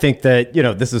 And I think that,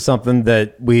 this is something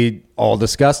that we all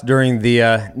discussed during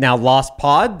the now lost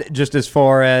pod, just as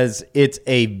far as it's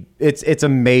a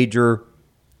major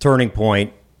turning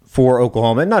point for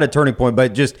Oklahoma. Not a turning point,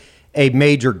 but just a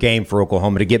major game for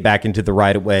Oklahoma to get back into the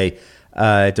right way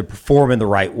to perform in the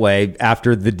right way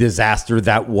after the disaster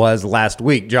that was last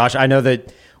week. Josh, I know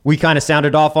that we kind of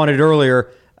sounded off on it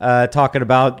earlier, talking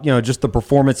about, just the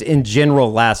performance in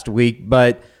general last week,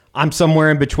 but I'm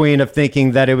somewhere in between of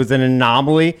thinking that it was an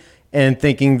anomaly and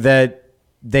thinking that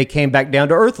they came back down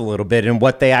to earth a little bit and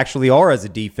what they actually are as a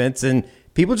defense. And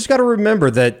people just got to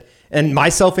remember that, and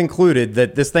myself included,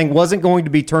 that this thing wasn't going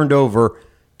to be turned over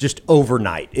just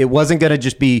overnight. It wasn't going to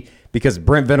just be because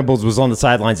Brent Venables was on the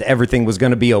sidelines, everything was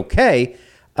going to be okay.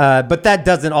 But that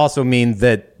doesn't also mean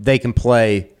that they can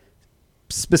play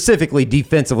specifically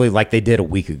defensively like they did a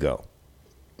week ago.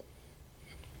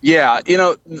 Yeah,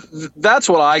 that's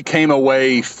what I came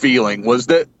away feeling was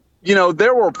that,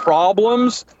 there were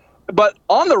problems, but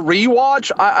on the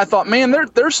rewatch, I thought, man,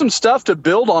 there's some stuff to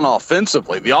build on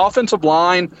offensively. The offensive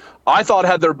line, I thought,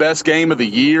 had their best game of the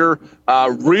year.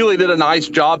 Really did a nice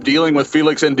job dealing with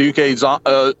Felix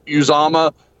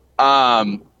Uzama.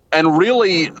 And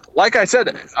really, like I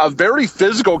said, a very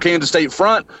physical Kansas State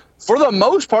front. For the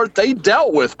most part, they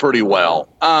dealt with pretty well.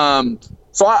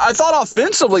 So I thought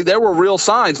offensively there were real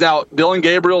signs. Now, Dylan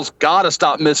Gabriel's got to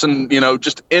stop missing,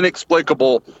 just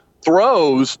inexplicable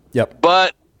throws. Yep.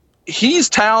 But he's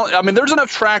talented. I mean, there's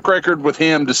enough track record with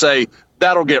him to say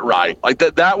that'll get right. Like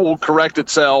that will correct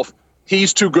itself.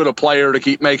 He's too good a player to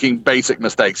keep making basic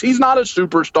mistakes. He's not a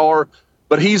superstar,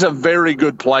 but he's a very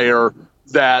good player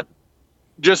that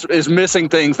just is missing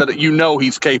things that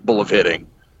he's capable of hitting.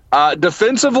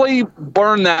 Defensively,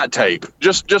 burn that tape.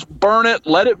 Just burn it.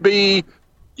 Let it be.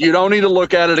 You don't need to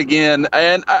look at it again.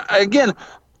 And again,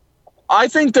 I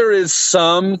think there is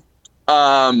some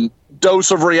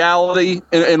dose of reality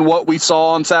in what we saw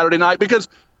on Saturday night, because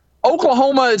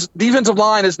Oklahoma's defensive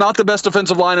line is not the best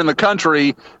defensive line in the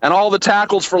country, and all the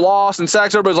tackles for loss and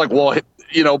sacks, everybody's like, well,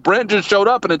 Brent just showed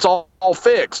up and it's all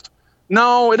fixed.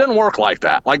 No, it didn't work like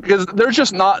that. Because there's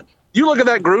just not – you look at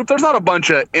that group, there's not a bunch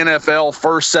of NFL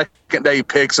first, second day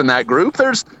picks in that group.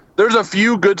 There's a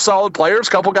few good, solid players.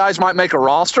 A couple guys might make a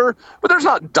roster, but there's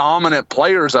not dominant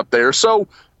players up there. So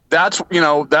that's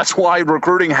why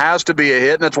recruiting has to be a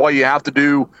hit, and that's why you have to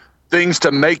do things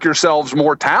to make yourselves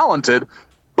more talented.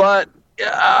 But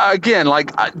again,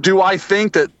 do I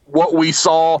think that what we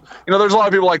saw, there's a lot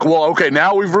of people like, well, okay,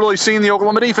 now we've really seen the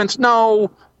Oklahoma defense. No,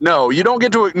 you don't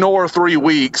get to ignore 3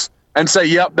 weeks and say,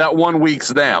 yep, that 1 week's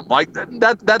them.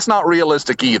 That's not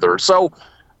realistic either. So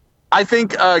I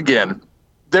think, again,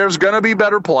 there's going to be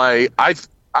better play. I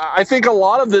think a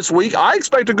lot of this week, I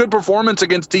expect a good performance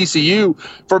against TCU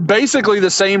for basically the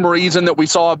same reason that we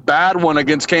saw a bad one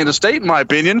against Kansas State, in my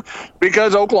opinion,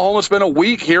 because Oklahoma spent a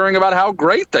week hearing about how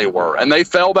great they were, and they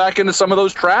fell back into some of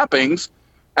those trappings,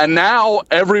 and now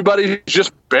everybody's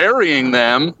just burying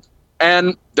them,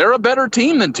 and they're a better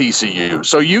team than TCU.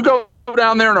 So you go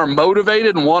down there and are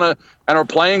motivated and are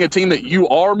playing a team that you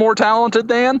are more talented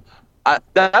than,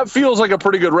 that feels like a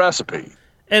pretty good recipe.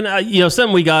 And,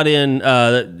 something we got in,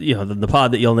 the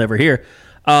pod that you'll never hear,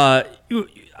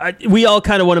 we all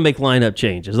kind of want to make lineup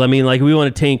changes. I mean, we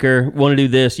want to tinker, want to do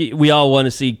this. We all want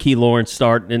to see Key Lawrence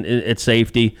start at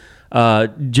safety.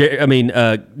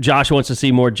 Josh wants to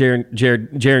see more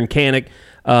Jaren Kanak.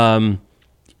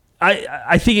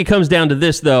 I think it comes down to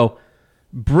this, though.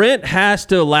 Brent has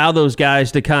to allow those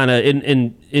guys to kind of,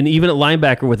 and even at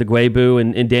linebacker with Agwebu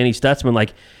and Danny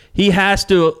Stutzman, he has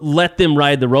to let them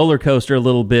ride the roller coaster a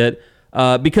little bit,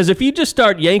 because if you just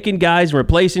start yanking guys and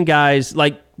replacing guys,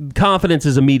 confidence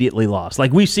is immediately lost.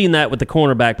 We've seen that with the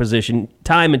cornerback position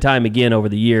time and time again over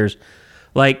the years.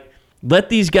 Let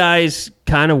these guys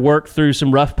kind of work through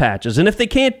some rough patches. And if they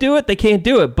can't do it, they can't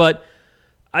do it. But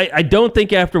I don't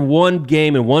think after one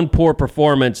game and one poor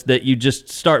performance that you just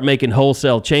start making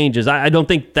wholesale changes. I don't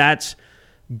think that's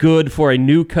good for a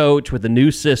new coach with a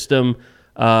new system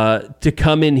to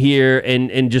come in here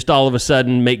and just all of a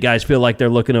sudden make guys feel like they're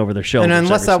looking over their shoulders. And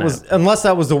unless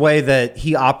that was the way that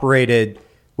he operated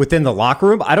within the locker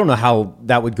room, I don't know how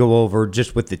that would go over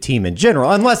just with the team in general,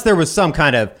 unless there was some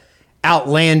kind of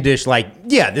outlandish,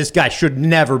 this guy should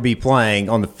never be playing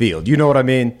on the field. You know what I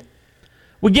mean?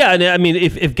 Well, yeah, and I mean,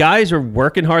 if guys are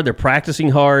working hard, they're practicing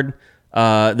hard,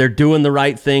 they're doing the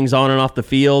right things on and off the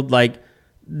field,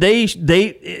 they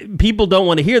people don't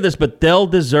want to hear this, but they'll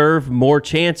deserve more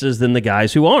chances than the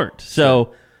guys who aren't.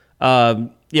 So,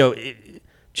 Justin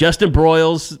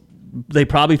Broyles, they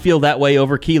probably feel that way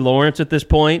over Key Lawrence at this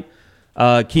point.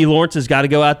 Key Lawrence has got to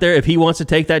go out there. If he wants to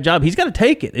take that job, he's got to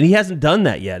take it, and he hasn't done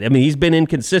that yet. I mean, he's been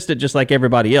inconsistent just like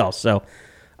everybody else. So,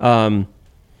 I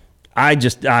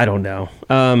don't know.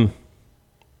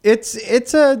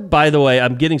 It's a. By the way,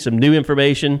 I'm getting some new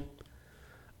information.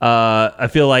 I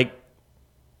feel like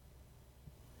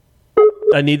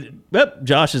I need.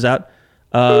 Josh is out.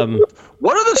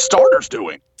 What are the starters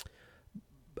doing?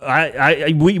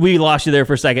 We lost you there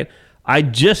for a second. I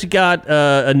just got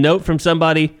a note from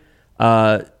somebody.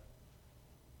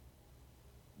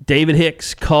 David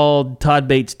Hicks called Todd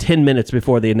Bates 10 minutes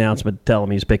before the announcement to tell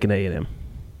him he's picking A&M.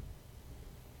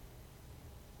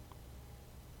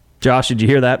 Josh, did you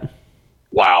hear that?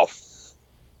 Wow.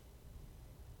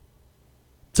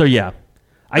 So, yeah.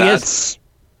 I guess.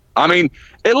 I mean,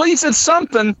 at least it's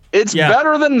something. It's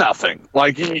better than nothing.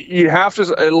 Like, you have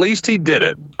to, at least he did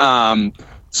it.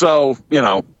 So,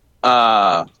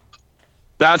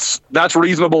 that's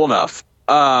reasonable enough.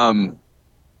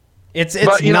 It's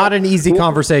not an easy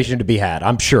conversation to be had,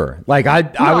 I'm sure. Like,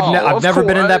 I've never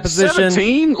been in that position.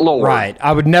 17? Lord. Right.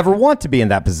 I would never want to be in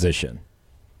that position.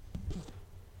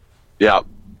 Yeah.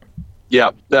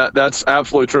 Yeah, that's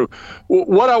absolutely true.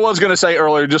 What I was going to say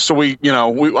earlier, just so I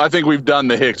think we've done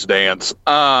the Hicks dance.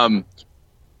 My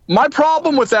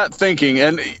problem with that thinking,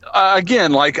 and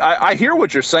again, like I hear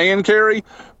what you're saying, Kerry,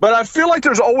 but I feel like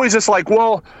there's always this like,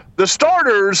 well, the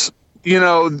starters,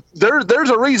 there's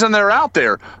a reason they're out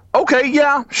there. Okay,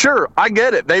 yeah, sure, I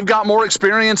get it. They've got more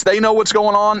experience. They know what's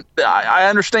going on. I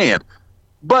understand.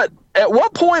 But at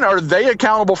what point are they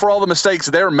accountable for all the mistakes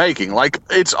they're making? Like,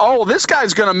 it's, this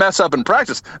guy's going to mess up in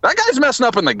practice. That guy's messing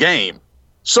up in the game.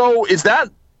 So is that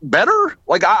better?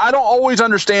 Like, I don't always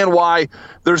understand why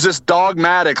there's this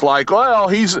dogmatic, like, well,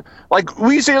 he's like,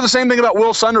 we used to hear the same thing about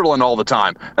Will Sunderland all the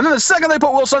time. And then the second they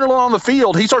put Will Sunderland on the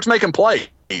field, he starts making plays.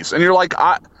 And you're like,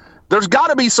 there's got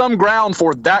to be some ground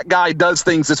for that guy does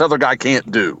things this other guy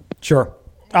can't do. Sure.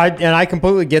 I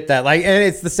completely get that. Like, and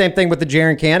it's the same thing with the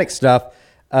Jaren Kanak stuff.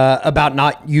 About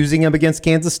not using him against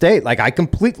Kansas State. Like, I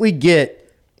completely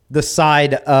get the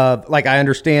side of, like, I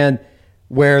understand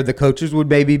where the coaches would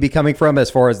maybe be coming from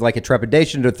as far as like a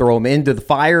trepidation to throw him into the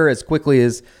fire as quickly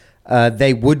as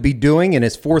they would be doing in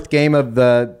his fourth game of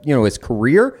his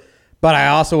career. But I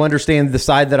also understand the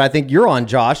side that I think you're on,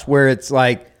 Josh, where it's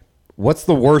like, what's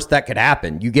the worst that could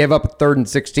happen? You gave up a 3rd and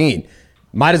 16.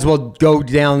 Might as well go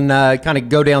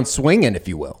down swinging, if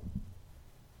you will.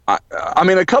 I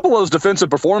mean, a couple of those defensive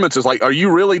performances, like, are you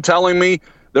really telling me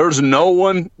there's no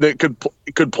one that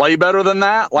could play better than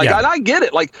that? Like, I get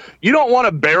it. Like, you don't want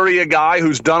to bury a guy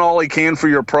who's done all he can for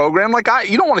your program. Like,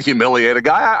 you don't want to humiliate a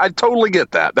guy. I totally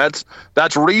get that.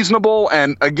 That's reasonable.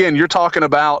 And again, you're talking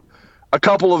about a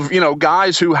couple of,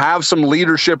 guys who have some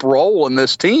leadership role in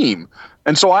this team.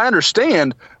 And so I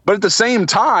understand, but at the same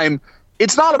time,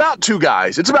 it's not about two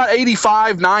guys. It's about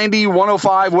 85, 90,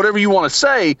 105, whatever you want to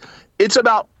say. It's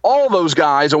about all those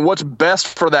guys and what's best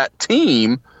for that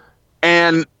team.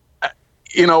 And,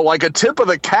 like a tip of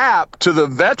the cap to the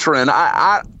veteran,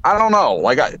 I don't know.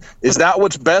 Like, is that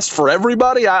what's best for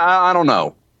everybody? I don't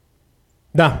know.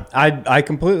 No, I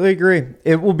completely agree.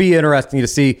 It will be interesting to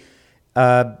see,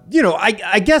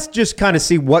 I guess just kind of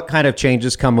see what kind of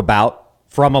changes come about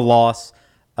from a loss.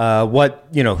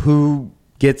 Who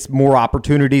gets more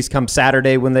opportunities come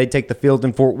Saturday when they take the field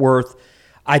in Fort Worth.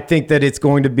 I think that it's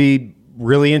going to be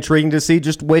really intriguing to see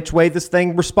just which way this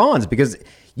thing responds, because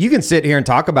you can sit here and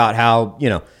talk about how,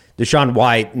 Deshaun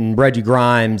White and Reggie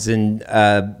Grimes and,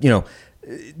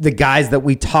 the guys that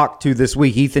we talked to this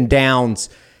week, Ethan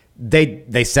Downs,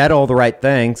 they said all the right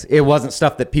things. It wasn't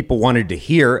stuff that people wanted to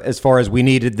hear as far as we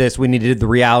needed this, we needed the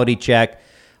reality check,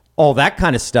 all that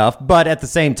kind of stuff. But at the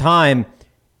same time,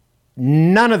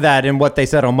 none of that in what they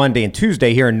said on Monday and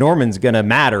Tuesday here in Norman's going to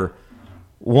matter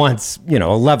once,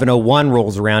 11:01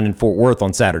 rolls around in Fort Worth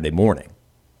on Saturday morning.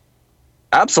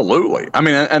 Absolutely. I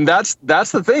mean, and that's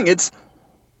the thing. It's,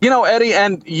 Eddie,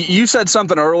 and you said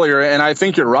something earlier, and I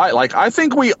think you're right. Like, I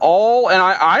think we all, and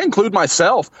I include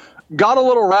myself, got a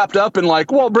little wrapped up in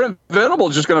like, well, Brent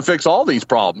Venables is just going to fix all these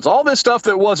problems. All this stuff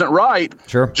that wasn't right,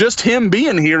 sure, just him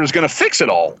being here is going to fix it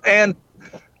all. And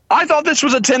I thought this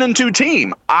was a 10-2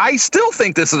 team. I still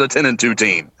think this is a 10-2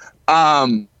 team.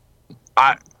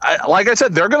 Like I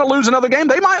said, they're going to lose another game.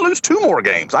 They might lose 2 more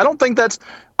games.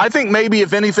 I think maybe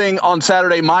if anything on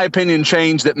Saturday, my opinion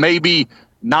changed that maybe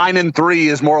 9-3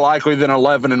 is more likely than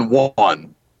 11-1.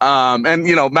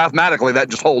 And mathematically that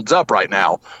just holds up right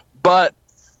now. But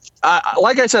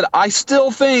like I said, I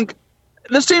still think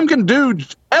this team can do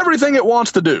everything it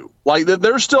wants to do. Like,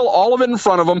 there's still all of it in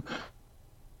front of them.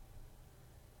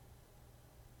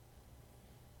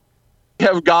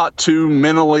 Have got to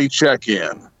mentally check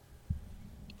in.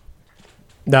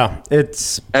 No,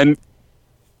 and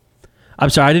I'm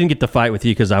sorry, I didn't get to fight with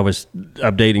you because I was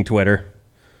updating Twitter.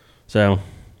 So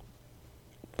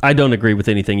I don't agree with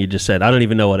anything you just said. I don't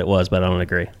even know what it was, but I don't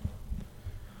agree.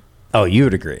 Oh, you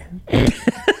would agree.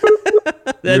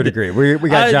 You would agree. We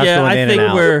got Josh going in and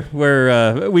out.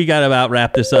 I think we got to about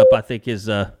wrap this up. I think his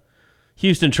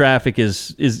Houston traffic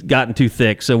is gotten too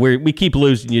thick, so we keep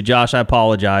losing you, Josh. I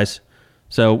apologize.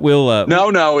 So we'll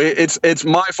No, it's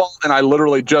my fault, and I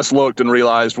literally just looked and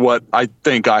realized what I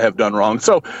think I have done wrong.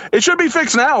 So it should be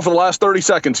fixed now for the last 30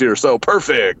 seconds here. So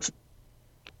perfect.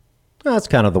 That's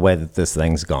kind of the way that this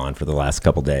thing's gone for the last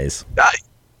couple days.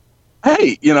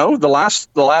 Hey, the last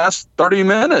 30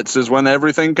 minutes is when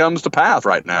everything comes to pass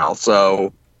right now.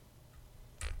 So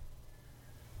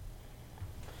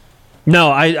no,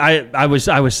 I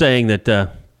was saying that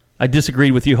I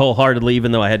disagreed with you wholeheartedly,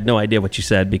 even though I had no idea what you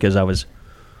said because I was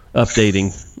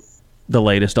updating the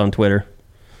latest on Twitter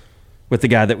with the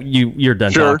guy that you're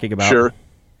done talking about. Sure.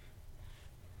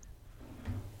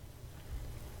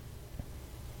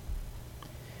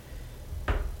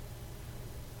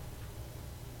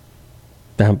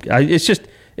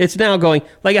 It's now going,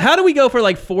 like, how do we go for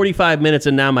like 45 minutes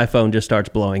and now my phone just starts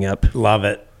blowing up? Love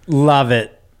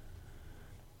it.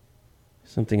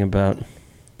 Something about...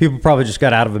 People probably just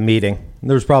got out of a meeting.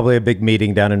 There was probably a big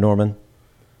meeting down in Norman.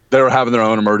 They were having their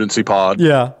own emergency pod.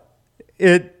 Yeah.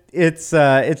 It's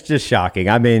just shocking.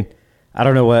 I mean, I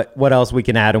don't know what else we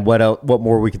can add and what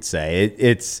more we could say.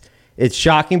 It's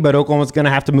shocking, but Oklahoma's going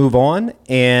to have to move on,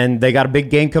 and they got a big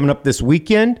game coming up this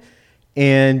weekend.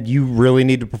 And you really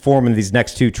need to perform in these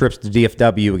next two trips to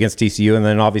DFW against TCU and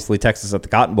then obviously Texas at the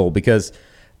Cotton Bowl because,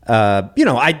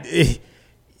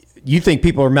 you think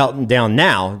people are melting down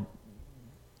now.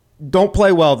 Don't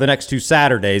play well the next two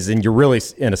Saturdays and you're really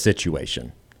in a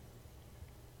situation.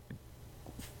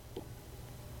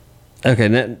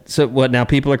 Okay, so what now?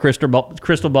 People are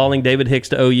crystal balling David Hicks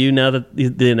to OU now that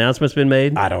the announcement's been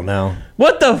made? I don't know.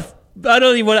 What the... I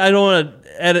don't want to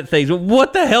edit things.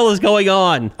 What the hell is going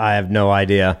on? I have no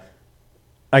idea.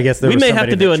 I guess we may have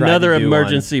to do another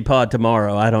emergency pod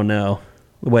tomorrow. I don't know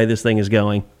the way this thing is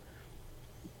going.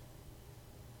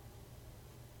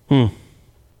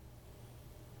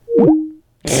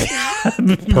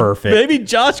 Perfect. Maybe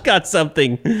Josh got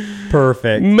something.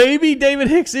 Perfect. Maybe David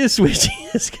Hicks is switching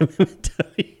his commitment to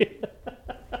you.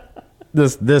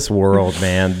 This world,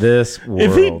 man. This world.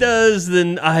 If he does,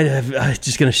 then I'm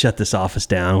just going to shut this office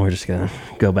down. We're just going to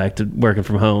go back to working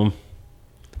from home.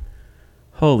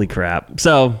 Holy crap.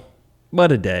 So,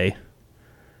 what a day.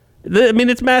 I mean,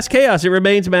 it's mass chaos. It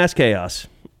remains mass chaos.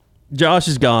 Josh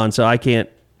is gone, so I can't.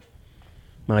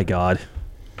 My God.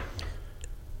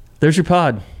 There's your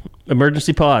pod.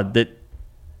 Emergency pod that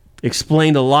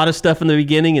explained a lot of stuff in the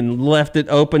beginning and left it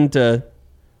open to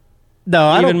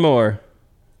even more.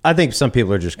 I think some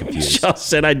people are just confused. Josh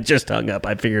said I just hung up.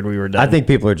 I figured we were done. I think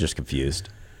people are just confused.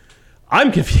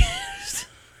 I'm confused.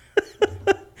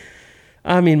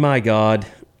 I mean, my God.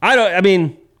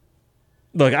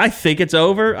 Look, I think it's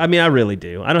over. I mean, I really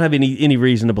do. I don't have any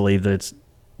reason to believe that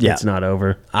it's not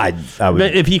over. I would.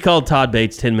 If he called Todd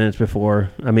Bates 10 minutes before,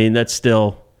 I mean, that's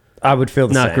still I would feel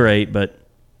not same. Great, but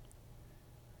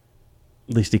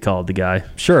at least he called the guy.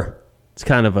 Sure. It's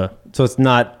kind of a... So it's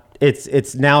not...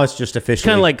 It's now it's just officially... It's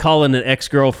kind of like calling an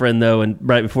ex-girlfriend, though, and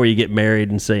right before you get married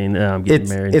and saying, I'm getting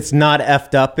married. It's not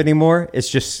effed up anymore. It's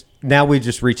just... Now we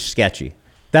just reached sketchy.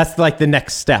 That's like the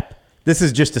next step. This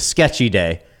is just a sketchy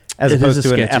day as opposed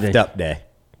to an effed up day.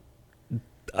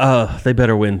 They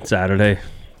better win Saturday.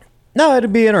 No,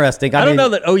 it'd be interesting. I don't know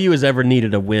that OU has ever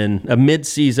needed a win, a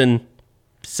mid-season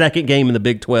second game in the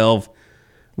Big 12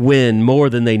 win more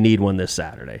than they need one this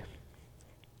Saturday.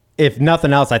 If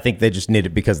nothing else, I think they just need it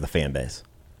because of the fan base.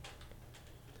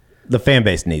 The fan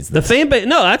base needs this. The fan base,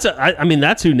 no,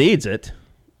 that's who needs it.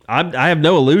 I have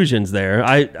no illusions there.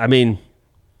 I mean,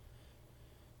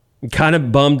 kind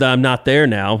of bummed I'm not there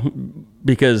now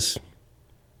because,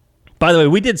 by the way,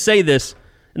 we did say this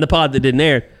in the pod that didn't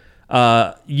air.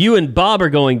 You and Bob are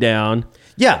going down.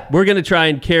 Yeah. We're going to try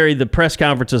and carry the press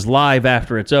conferences live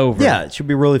after it's over. Yeah, it should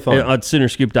be really fun. On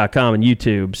SoonerScoop.com and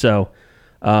YouTube. So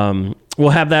we'll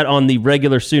have that on the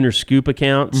regular Sooner Scoop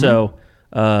account. Mm-hmm. So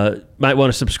might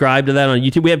want to subscribe to that on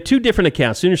YouTube. We have two different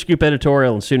accounts, Sooner Scoop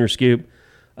Editorial and Sooner Scoop.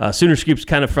 Sooner Scoop's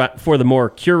kind of for the more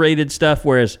curated stuff,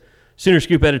 whereas Sooner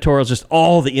Scoop Editorial is just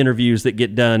all the interviews that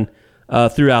get done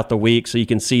throughout the week, so you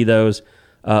can see those.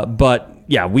 But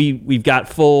yeah, we've got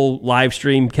full live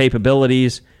stream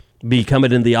capabilities. Be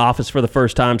coming into the office for the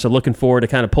first time, so looking forward to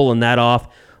kind of pulling that off.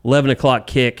 11 o'clock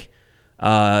kick.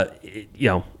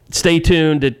 Stay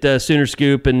tuned at Sooner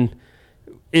Scoop, and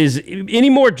is any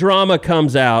more drama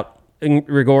comes out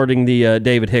regarding the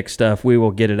David Hicks stuff, we will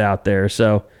get it out there.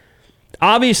 So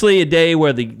obviously a day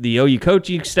where the OU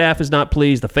coaching staff is not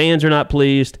pleased, the fans are not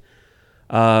pleased.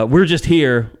 We're just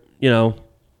here,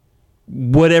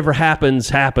 whatever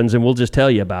happens, and we'll just tell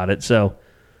you about it. So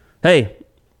hey,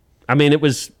 I mean,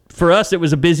 for us, it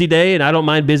was a busy day, and I don't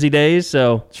mind busy days.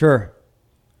 So Sure.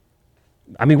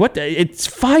 I mean, it's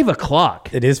 5 o'clock.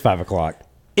 It is 5 o'clock.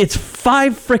 It's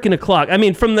 5 freaking o'clock. I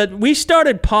mean, we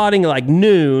started podding like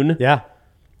noon. Yeah.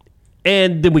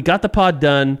 And then we got the pod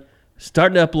done,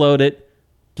 starting to upload it,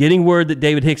 getting word that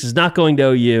David Hicks is not going to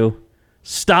OU,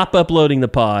 stop uploading the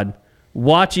pod,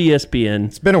 watch ESPN.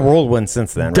 It's been a whirlwind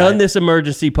since then, Done right? this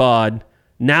emergency pod.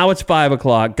 Now it's 5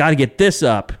 o'clock. Got to get this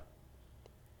up.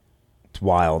 It's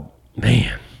wild.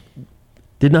 Man,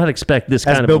 did not expect this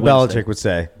As kind Bill of a Wednesday. Belichick would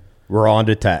say, we're on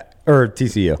to Tech. Or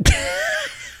TCU.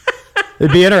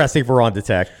 It'd be interesting if we're on to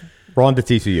Tech. We're on to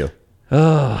TCU.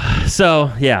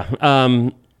 So, yeah.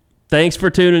 Thanks for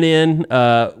tuning in.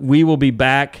 We will be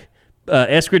back.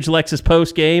 Eskridge Lexus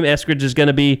post game. Eskridge is going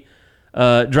to be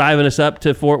driving us up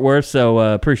to Fort Worth. So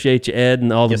appreciate you, Ed,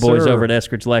 and all the Yes, boys sir. over at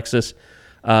Eskridge Lexus.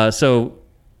 So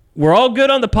we're all good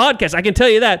on the podcast. I can tell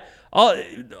you that.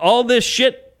 All this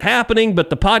shit happening,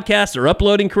 but the podcasts are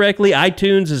uploading correctly.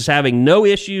 iTunes is having no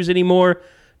issues anymore.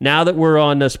 Now that we're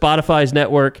on Spotify's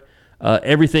network,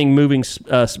 everything moving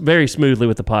very smoothly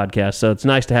with the podcast. So it's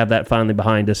nice to have that finally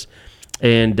behind us.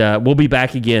 And we'll be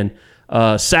back again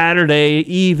Saturday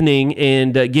evening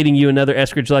and getting you another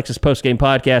Eskridge Lexus postgame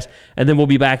podcast. And then we'll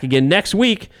be back again next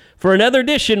week for another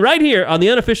edition right here on the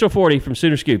Unofficial 40 from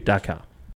Soonerscoop.com.